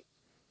too,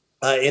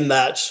 in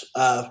that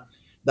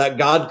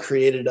God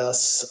created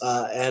us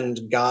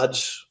and God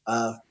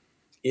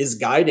is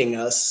guiding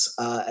us,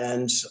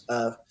 and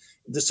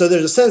so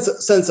there's a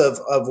sense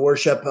of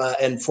worship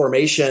and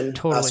formation.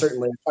 Totally.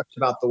 Certainly, I talked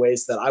about the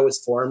ways that I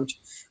was formed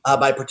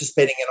by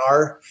participating in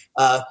our.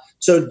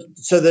 So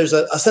there's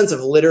a sense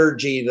of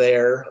liturgy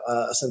there,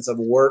 a sense of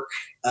work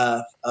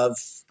of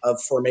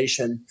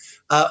formation,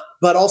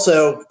 but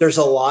also there's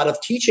a lot of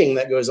teaching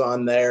that goes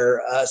on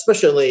there,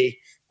 especially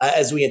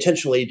as we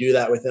intentionally do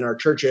that within our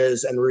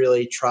churches and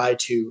really try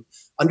to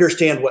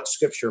understand what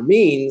Scripture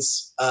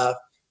means.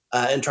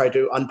 And try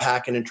to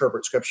unpack and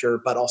interpret Scripture,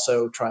 but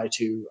also try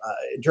to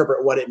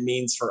interpret what it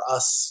means for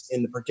us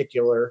in the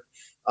particular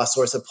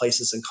sorts of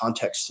places and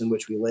contexts in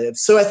which we live.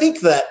 So I think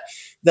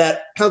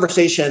that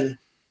conversation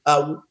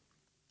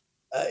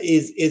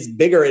is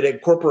bigger. It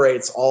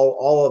incorporates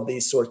all of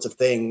these sorts of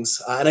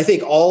things, and I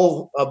think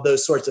all of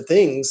those sorts of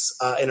things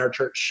in our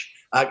church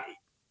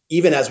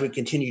even as we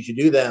continue to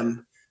do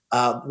them,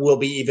 will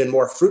be even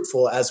more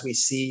fruitful as we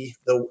see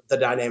the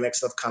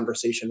dynamics of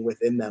conversation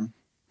within them.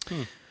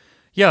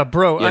 Yeah,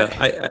 bro.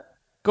 Yeah,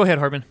 Go ahead,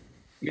 Harbin.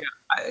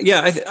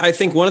 I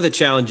think one of the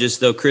challenges,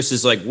 though, Chris,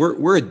 is like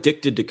we're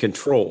addicted to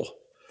control.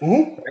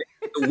 Mm-hmm. Right?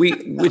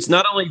 It's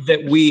not only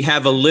that we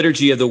have a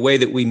liturgy of the way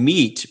that we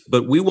meet,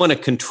 but we want to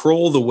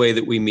control the way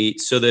that we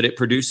meet so that it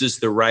produces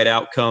the right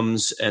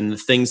outcomes and the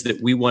things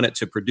that we want it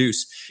to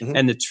produce. Mm-hmm.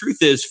 And the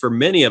truth is, for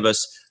many of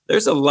us,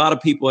 there's a lot of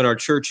people in our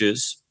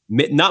churches,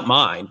 not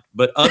mine,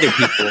 but other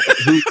people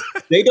who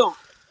they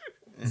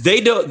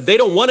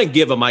don't want to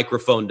give a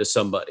microphone to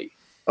somebody.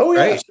 Oh,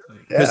 yeah. Right?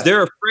 Because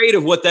they're afraid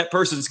of what that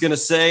person's going to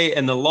say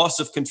and the loss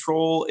of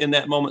control in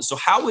that moment. So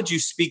how would you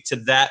speak to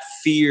that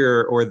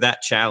fear or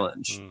that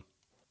challenge?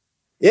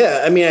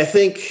 Yeah, I mean,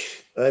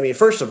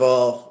 first of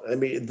all,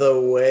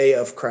 the way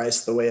of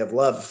Christ, the way of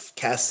love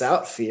casts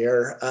out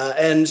fear.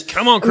 And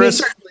come on,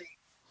 Chris.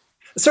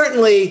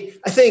 Certainly,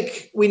 I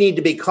think we need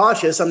to be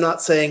cautious. I'm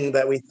not saying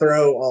that we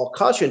throw all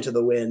caution to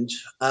the wind,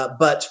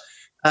 but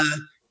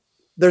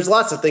there's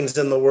lots of things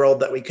in the world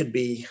that we could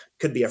be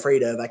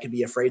afraid of. I could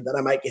be afraid that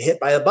I might get hit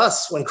by a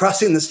bus when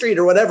crossing the street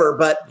or whatever,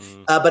 but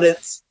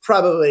it's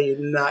probably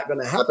not going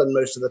to happen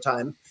most of the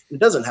time. It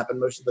doesn't happen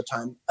most of the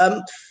time.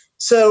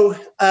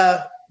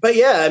 But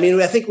yeah, I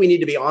mean, I think we need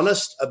to be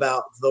honest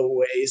about the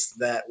ways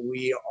that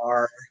we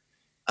are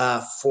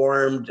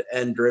formed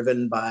and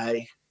driven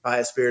by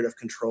a spirit of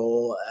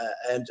control.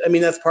 And I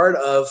mean, that's part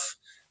of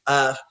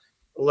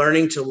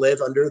learning to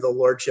live under the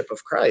lordship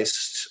of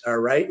Christ,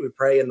 right? We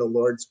pray in the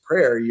Lord's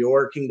Prayer,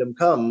 your kingdom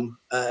come,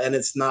 and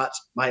it's not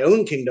my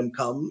own kingdom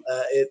come.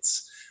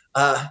 It's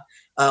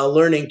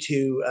learning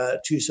to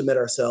submit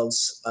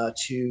ourselves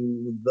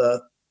to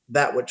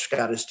that which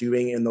God is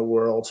doing in the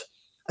world.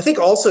 I think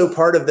also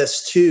part of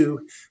this too,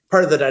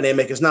 part of the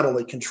dynamic is not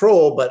only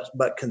control,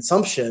 but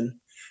consumption,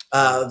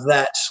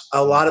 that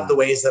a lot of the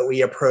ways that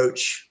we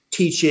approach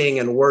teaching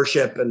and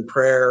worship and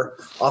prayer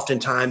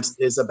oftentimes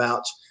is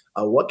about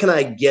what can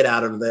I get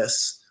out of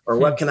this, or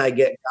what can I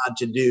get God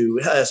to do,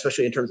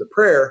 especially in terms of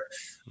prayer.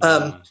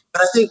 But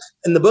I think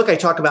in the book, I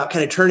talk about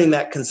kind of turning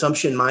that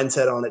consumption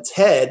mindset on its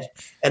head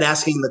and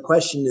asking the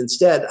question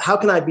instead, how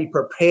can I be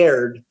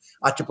prepared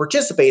to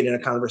participate in a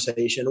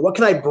conversation? What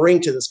can I bring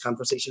to this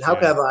conversation? How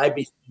can I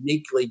be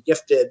uniquely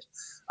gifted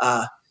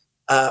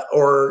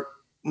or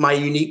my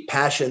unique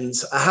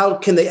passions? How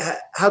can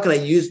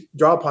I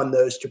draw upon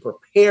those to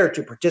prepare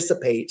to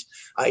participate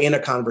in a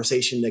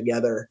conversation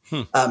together?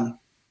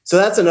 So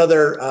that's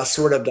another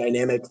sort of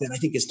dynamic that I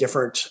think is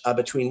different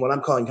between what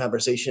I'm calling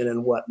conversation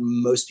and what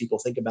most people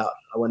think about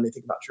when they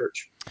think about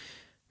church.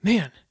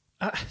 Man.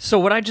 So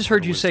what I just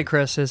heard you say,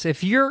 Chris, is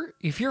if you're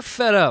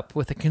fed up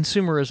with the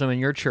consumerism in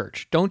your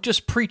church, don't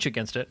just preach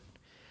against it.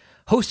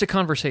 Host a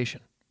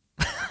conversation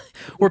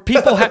where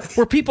people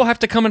have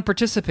to come and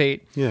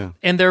participate. Yeah,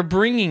 and they're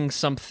bringing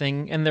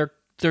something, and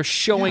they're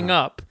showing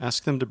up.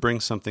 Ask them to bring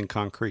something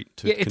concrete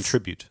to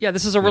contribute. Yeah,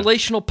 this is a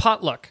relational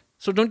potluck.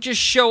 So don't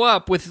just show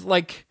up with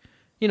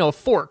a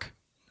fork,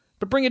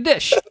 but bring a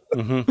dish.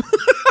 Mm-hmm.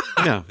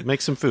 Yeah,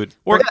 make some food,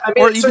 or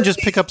even just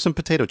pick up some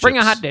potato chips. Bring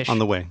a hot dish on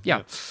the way.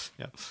 Yeah.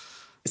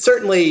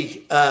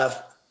 Certainly,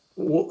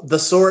 the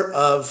sort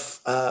of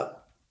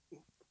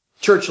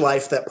church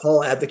life that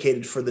Paul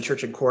advocated for the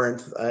church in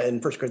Corinth in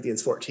 1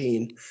 Corinthians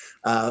 14,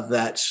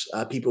 that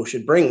people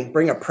should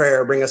bring a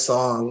prayer, bring a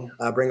song,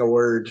 bring a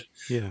word.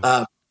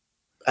 Yeah.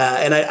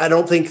 And I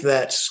don't think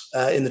that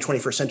in the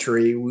 21st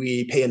century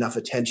we pay enough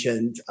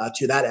attention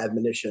to that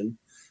admonition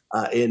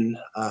in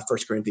 1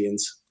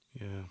 Corinthians.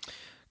 Yeah.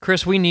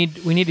 Chris, we need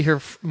to hear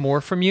more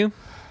from you.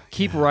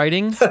 Keep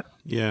writing.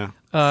 Yeah.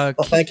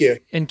 Thank you.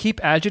 And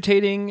keep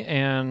agitating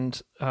and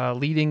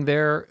leading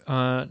there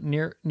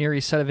near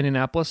East Side of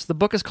Indianapolis. The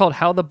book is called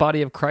How the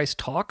Body of Christ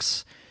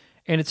Talks,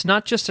 and it's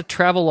not just a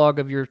travelogue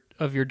of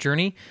your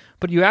journey,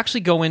 but you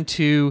actually go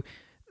into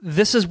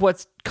this is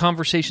what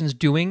conversation's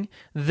doing.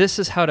 This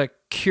is how to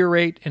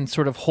curate and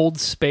sort of hold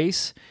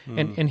space,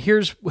 and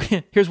here's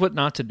what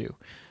not to do.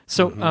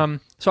 So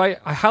so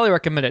I highly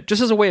recommend it.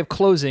 Just as a way of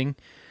closing,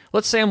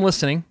 let's say I'm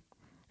listening,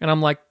 and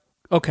I'm like,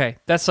 okay,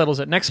 that settles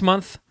it. Next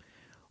month,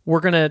 we're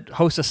going to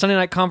host a Sunday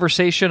night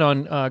conversation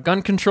on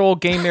gun control,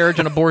 gay marriage,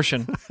 and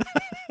abortion.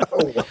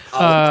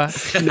 No.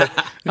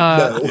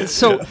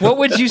 So what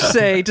would you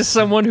say to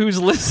someone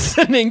who's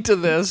listening to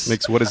this?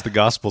 Makes what is the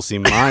gospel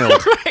seem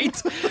mild. Right.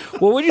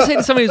 What would you say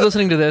to somebody who's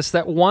listening to this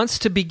that wants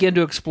to begin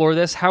to explore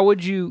this? How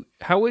would you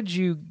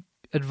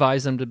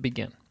advise them to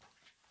begin?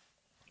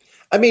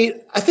 I mean,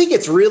 I think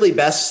it's really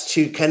best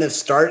to kind of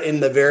start in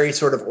the very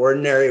sort of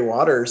ordinary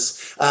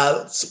waters.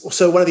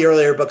 So one of the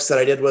earlier books that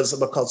I did was a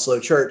book called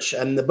Slow Church,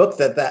 and the book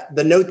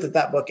the note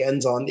that book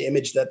ends on, the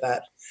image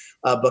that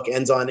book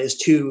ends on, is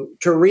to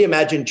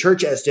reimagine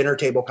church as dinner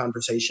table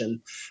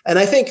conversation. And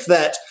I think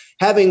that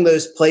having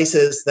those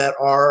places that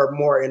are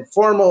more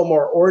informal,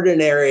 more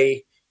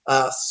ordinary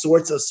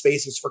sorts of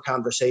spaces for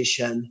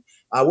conversation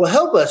will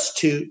help us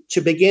to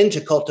begin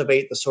to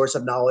cultivate the sorts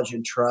of knowledge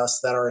and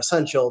trust that are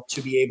essential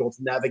to be able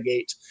to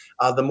navigate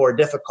the more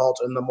difficult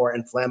and the more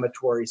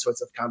inflammatory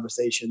sorts of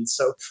conversations.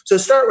 So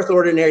start with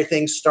ordinary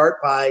things. Start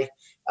by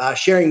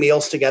sharing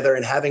meals together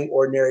and having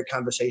ordinary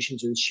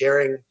conversations and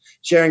sharing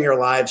your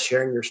lives,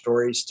 sharing your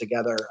stories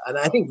together. And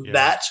I think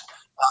that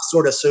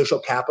sort of social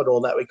capital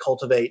that we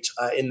cultivate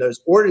in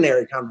those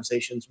ordinary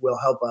conversations will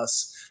help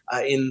us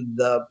in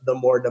the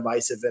more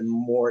divisive and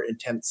more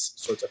intense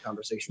sorts of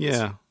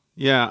conversations.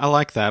 Yeah, I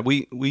like that.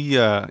 We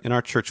in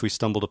our church, we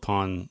stumbled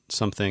upon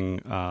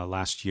something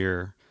last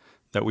year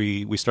that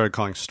we started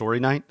calling Story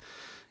Night.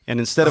 And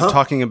instead of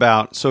talking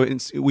about,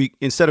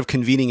 instead of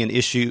convening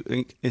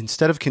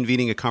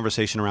a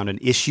conversation around an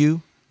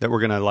issue that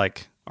we're going to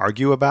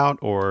argue about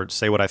or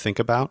say what I think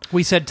about,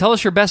 we said, tell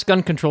us your best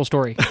gun control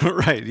story.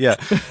 Right. Yeah.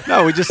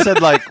 No, we just said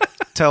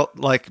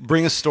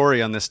bring a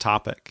story on this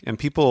topic, and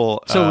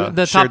people so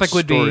the topic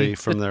would be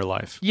from their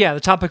life. Yeah,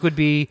 the topic would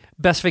be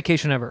best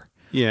vacation ever.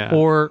 Yeah.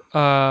 Or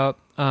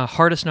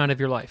hardest night of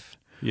your life.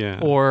 Yeah.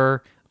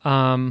 Or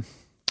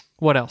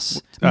what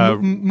else?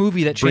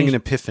 Movie that changed. Bring an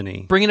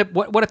epiphany.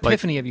 What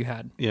epiphany have you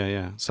had?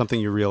 Yeah. Something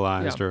you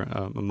realized, or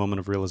a moment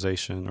of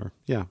realization, or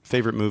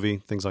favorite movie,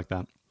 things like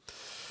that.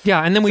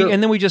 Yeah, and then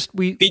we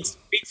feats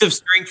of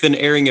strength and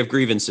airing of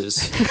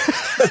grievances.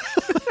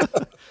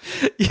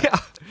 Yeah.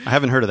 I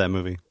haven't heard of that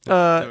movie.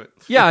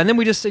 Yeah, and then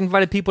we just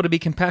invited people to be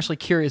compassionately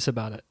curious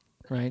about it,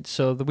 right?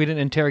 So that we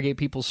didn't interrogate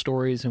people's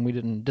stories, and we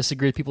didn't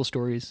disagree with people's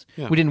stories.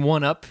 Yeah. We didn't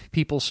one-up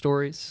people's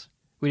stories.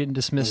 We didn't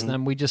dismiss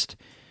them. We just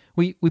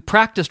we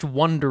practiced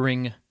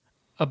wondering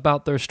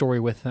about their story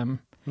with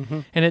them. Mm-hmm.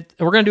 And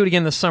we're going to do it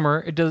again this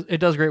summer. It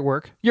does great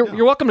work.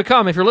 You're welcome to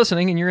come if you're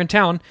listening and you're in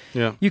town.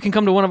 Yeah. You can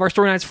come to one of our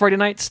Story Nights Friday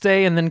night,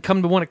 stay, and then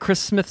come to one of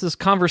Chris Smith's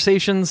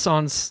conversations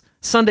on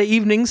Sunday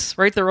evenings,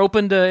 right? They're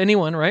open to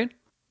anyone, right?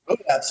 Oh,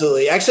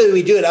 absolutely. Actually,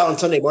 we do it out on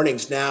Sunday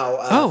mornings now.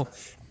 A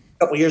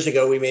couple years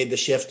ago, we made the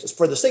shift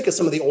for the sake of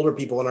some of the older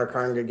people in our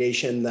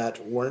congregation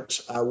that weren't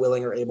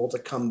willing or able to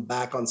come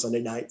back on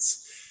Sunday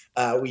nights.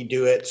 We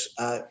do it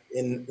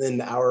in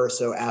an hour or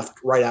so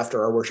right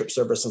after our worship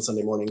service on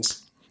Sunday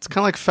mornings. It's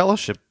kind of like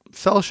fellowship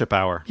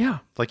hour. Yeah.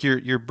 Like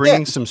you're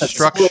bringing some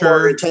structure.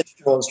 More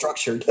intentional and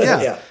structured.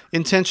 Yeah.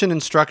 Intention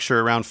and structure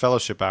around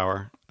fellowship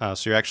hour.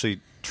 So you're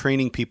actually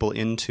training people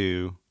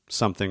into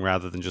something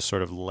rather than just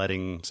sort of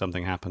letting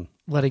something happen.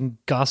 Letting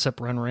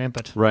gossip run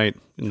rampant. Right.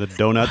 And the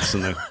donuts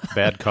and the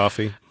bad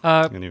coffee.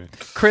 Anyway.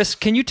 Chris,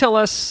 can you tell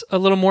us a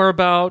little more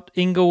about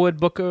Englewood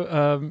Book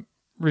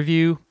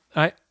Review?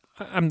 The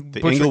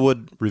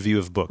Englewood Review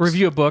of Books.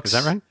 Review of Books.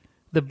 Is that right?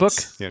 The book.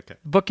 Yeah, okay.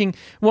 Booking.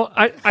 Well,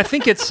 I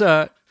think it's...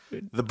 the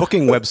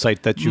booking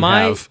website that you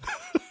have.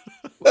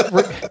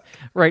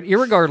 Right.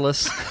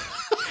 Irregardless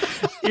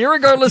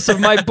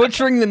of my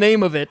butchering the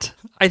name of it,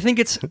 I think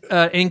it's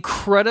an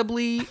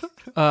incredibly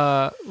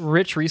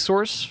rich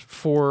resource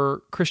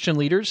for Christian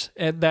leaders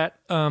that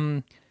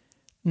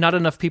not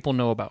enough people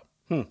know about.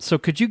 So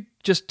could you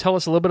just tell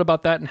us a little bit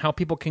about that and how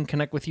people can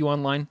connect with you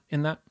online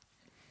in that?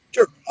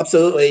 Sure,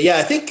 absolutely. Yeah,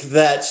 I think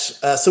that,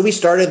 so we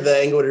started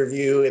the Englewood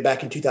Review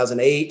back in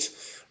 2008,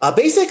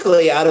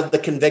 basically out of the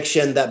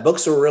conviction that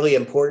books were really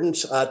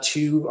important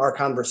to our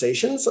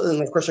conversations. And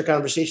of course, our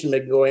conversation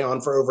had been going on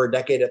for over a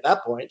decade at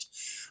that point.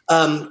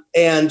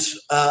 And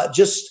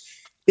just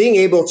being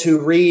able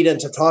to read and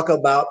to talk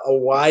about a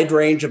wide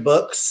range of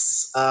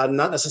books,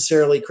 not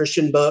necessarily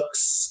Christian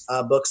books,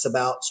 books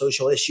about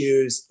social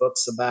issues,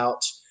 books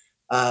about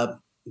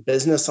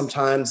business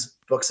sometimes,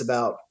 books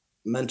about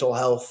mental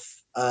health,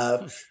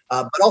 but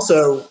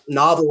also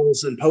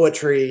novels and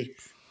poetry.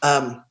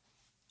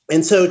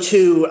 And so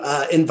to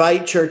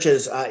invite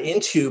churches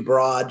into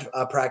broad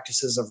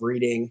practices of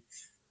reading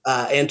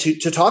and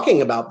to talking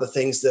about the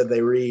things that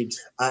they read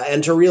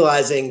and to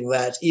realizing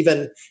that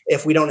even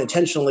if we don't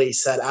intentionally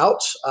set out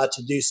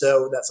to do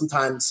so, that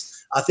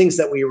sometimes things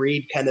that we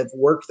read kind of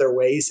work their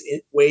ways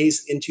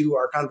into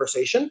our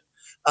conversation.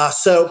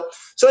 So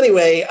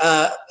anyway,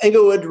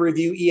 Englewood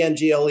Review,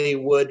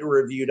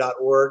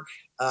 englewoodreview.org.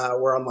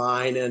 We're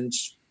online and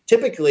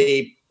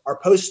typically are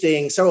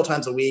posting several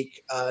times a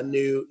week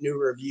new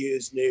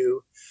reviews,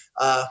 we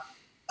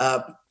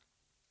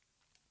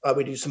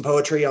do some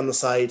poetry on the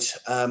site.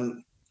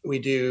 We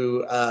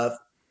do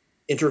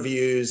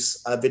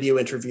interviews, video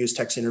interviews,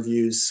 text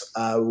interviews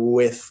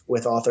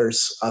with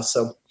authors.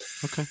 So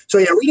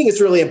yeah, reading is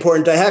really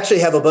important. I actually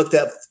have a book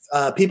that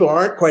people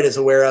aren't quite as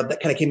aware of that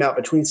kind of came out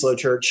between Slow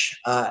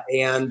Church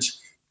and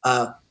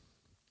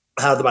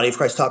How the Body of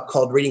Christ Talk,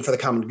 called Reading for the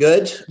Common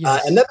Good.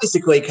 Yes. And that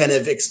basically kind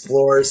of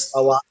explores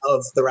a lot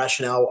of the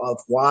rationale of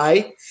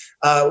why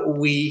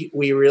we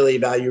really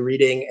value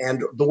reading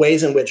and the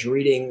ways in which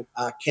reading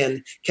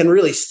can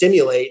really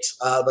stimulate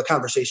the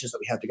conversations that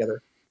we have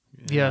together.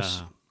 Yeah.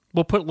 Yes.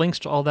 We'll put links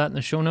to all that in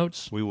the show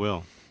notes. We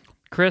will.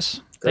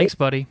 Chris, thanks,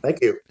 buddy.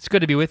 Thank you. It's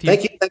good to be with you.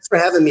 Thank you. Thanks for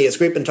having me. It's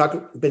great.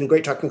 Been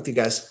great talking with you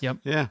guys. Yep.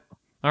 Yeah.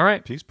 All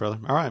right. Peace, brother.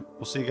 All right.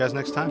 We'll see you guys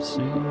next time.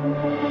 See you.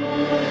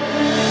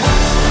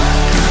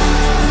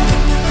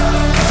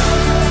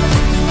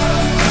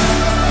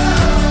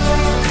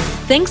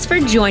 Thanks for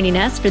joining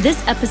us for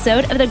this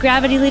episode of the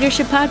Gravity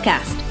Leadership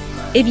Podcast.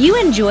 If you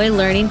enjoy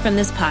learning from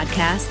this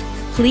podcast,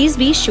 please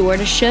be sure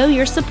to show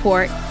your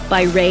support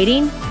by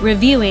rating,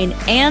 reviewing,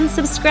 and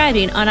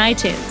subscribing on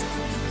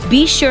iTunes.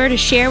 Be sure to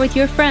share with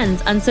your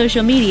friends on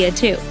social media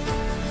too.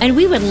 And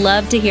we would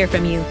love to hear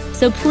from you,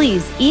 so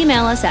please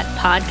email us at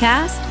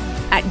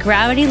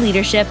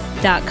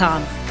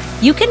podcast@gravityleadership.com.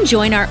 You can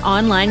join our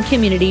online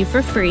community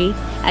for free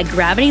at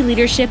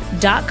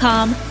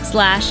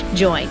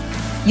gravityleadership.com/join.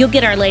 You'll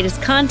get our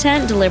latest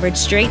content delivered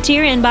straight to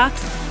your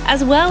inbox,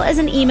 as well as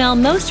an email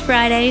most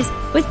Fridays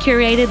with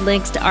curated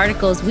links to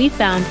articles we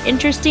found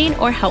interesting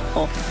or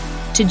helpful.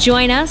 To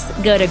join us,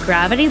 go to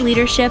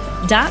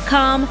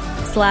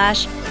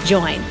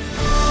gravityleadership.com/join.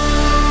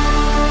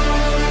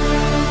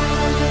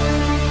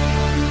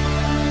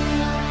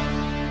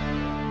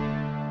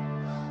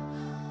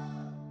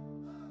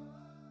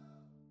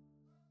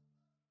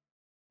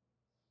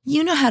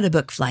 You know how to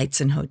book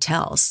flights and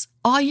hotels.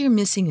 All you're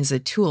missing is a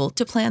tool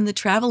to plan the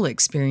travel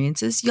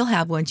experiences you'll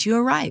have once you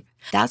arrive.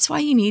 That's why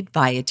you need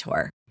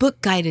Viator. Book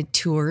guided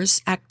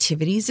tours,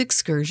 activities,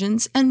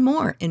 excursions, and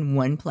more in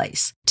one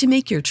place to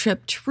make your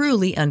trip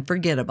truly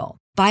unforgettable.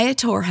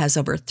 Viator has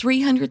over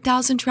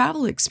 300,000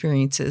 travel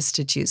experiences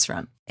to choose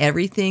from.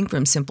 Everything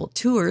from simple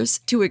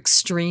tours to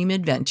extreme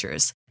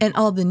adventures and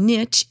all the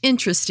niche,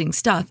 interesting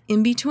stuff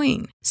in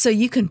between. So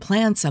you can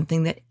plan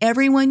something that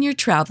everyone you're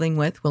traveling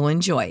with will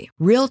enjoy.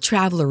 Real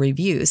traveler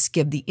reviews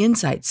give the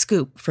inside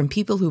scoop from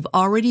people who've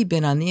already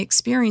been on the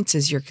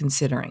experiences you're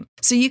considering.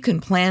 So you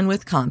can plan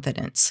with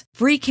confidence.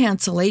 Free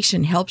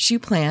cancellation helps you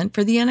plan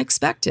for the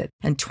unexpected.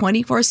 And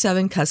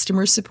 24/7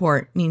 customer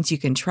support means you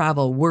can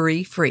travel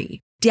worry-free.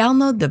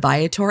 Download the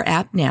Viator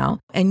app now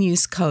and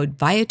use code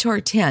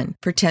Viator10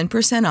 for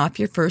 10% off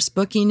your first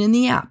booking in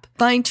the app.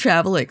 Find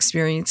travel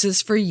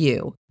experiences for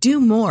you. Do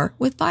more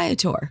with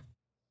Viator.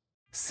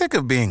 Sick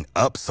of being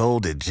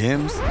upsold at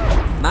gyms?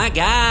 My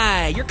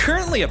guy, you're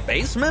currently a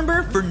base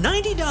member. For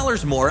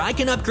 $90 more, I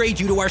can upgrade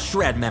you to our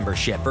Shred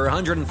membership. For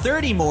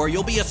 $130 more,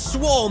 you'll be a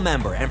Swole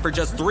member. And for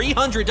just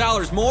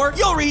 $300 more,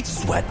 you'll reach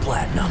Sweat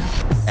Platinum.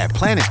 At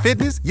Planet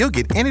Fitness, you'll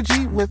get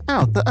energy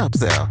without the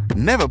upsell.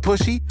 Never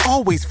pushy,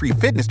 always free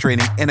fitness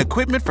training and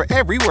equipment for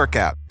every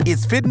workout.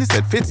 It's fitness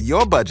that fits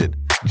your budget.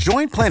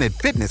 Join Planet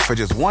Fitness for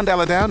just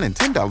 $1 down and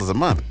 $10 a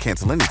month.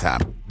 Cancel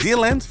anytime.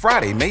 Deal ends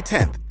Friday, May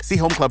 10th. See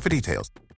Home Club for details.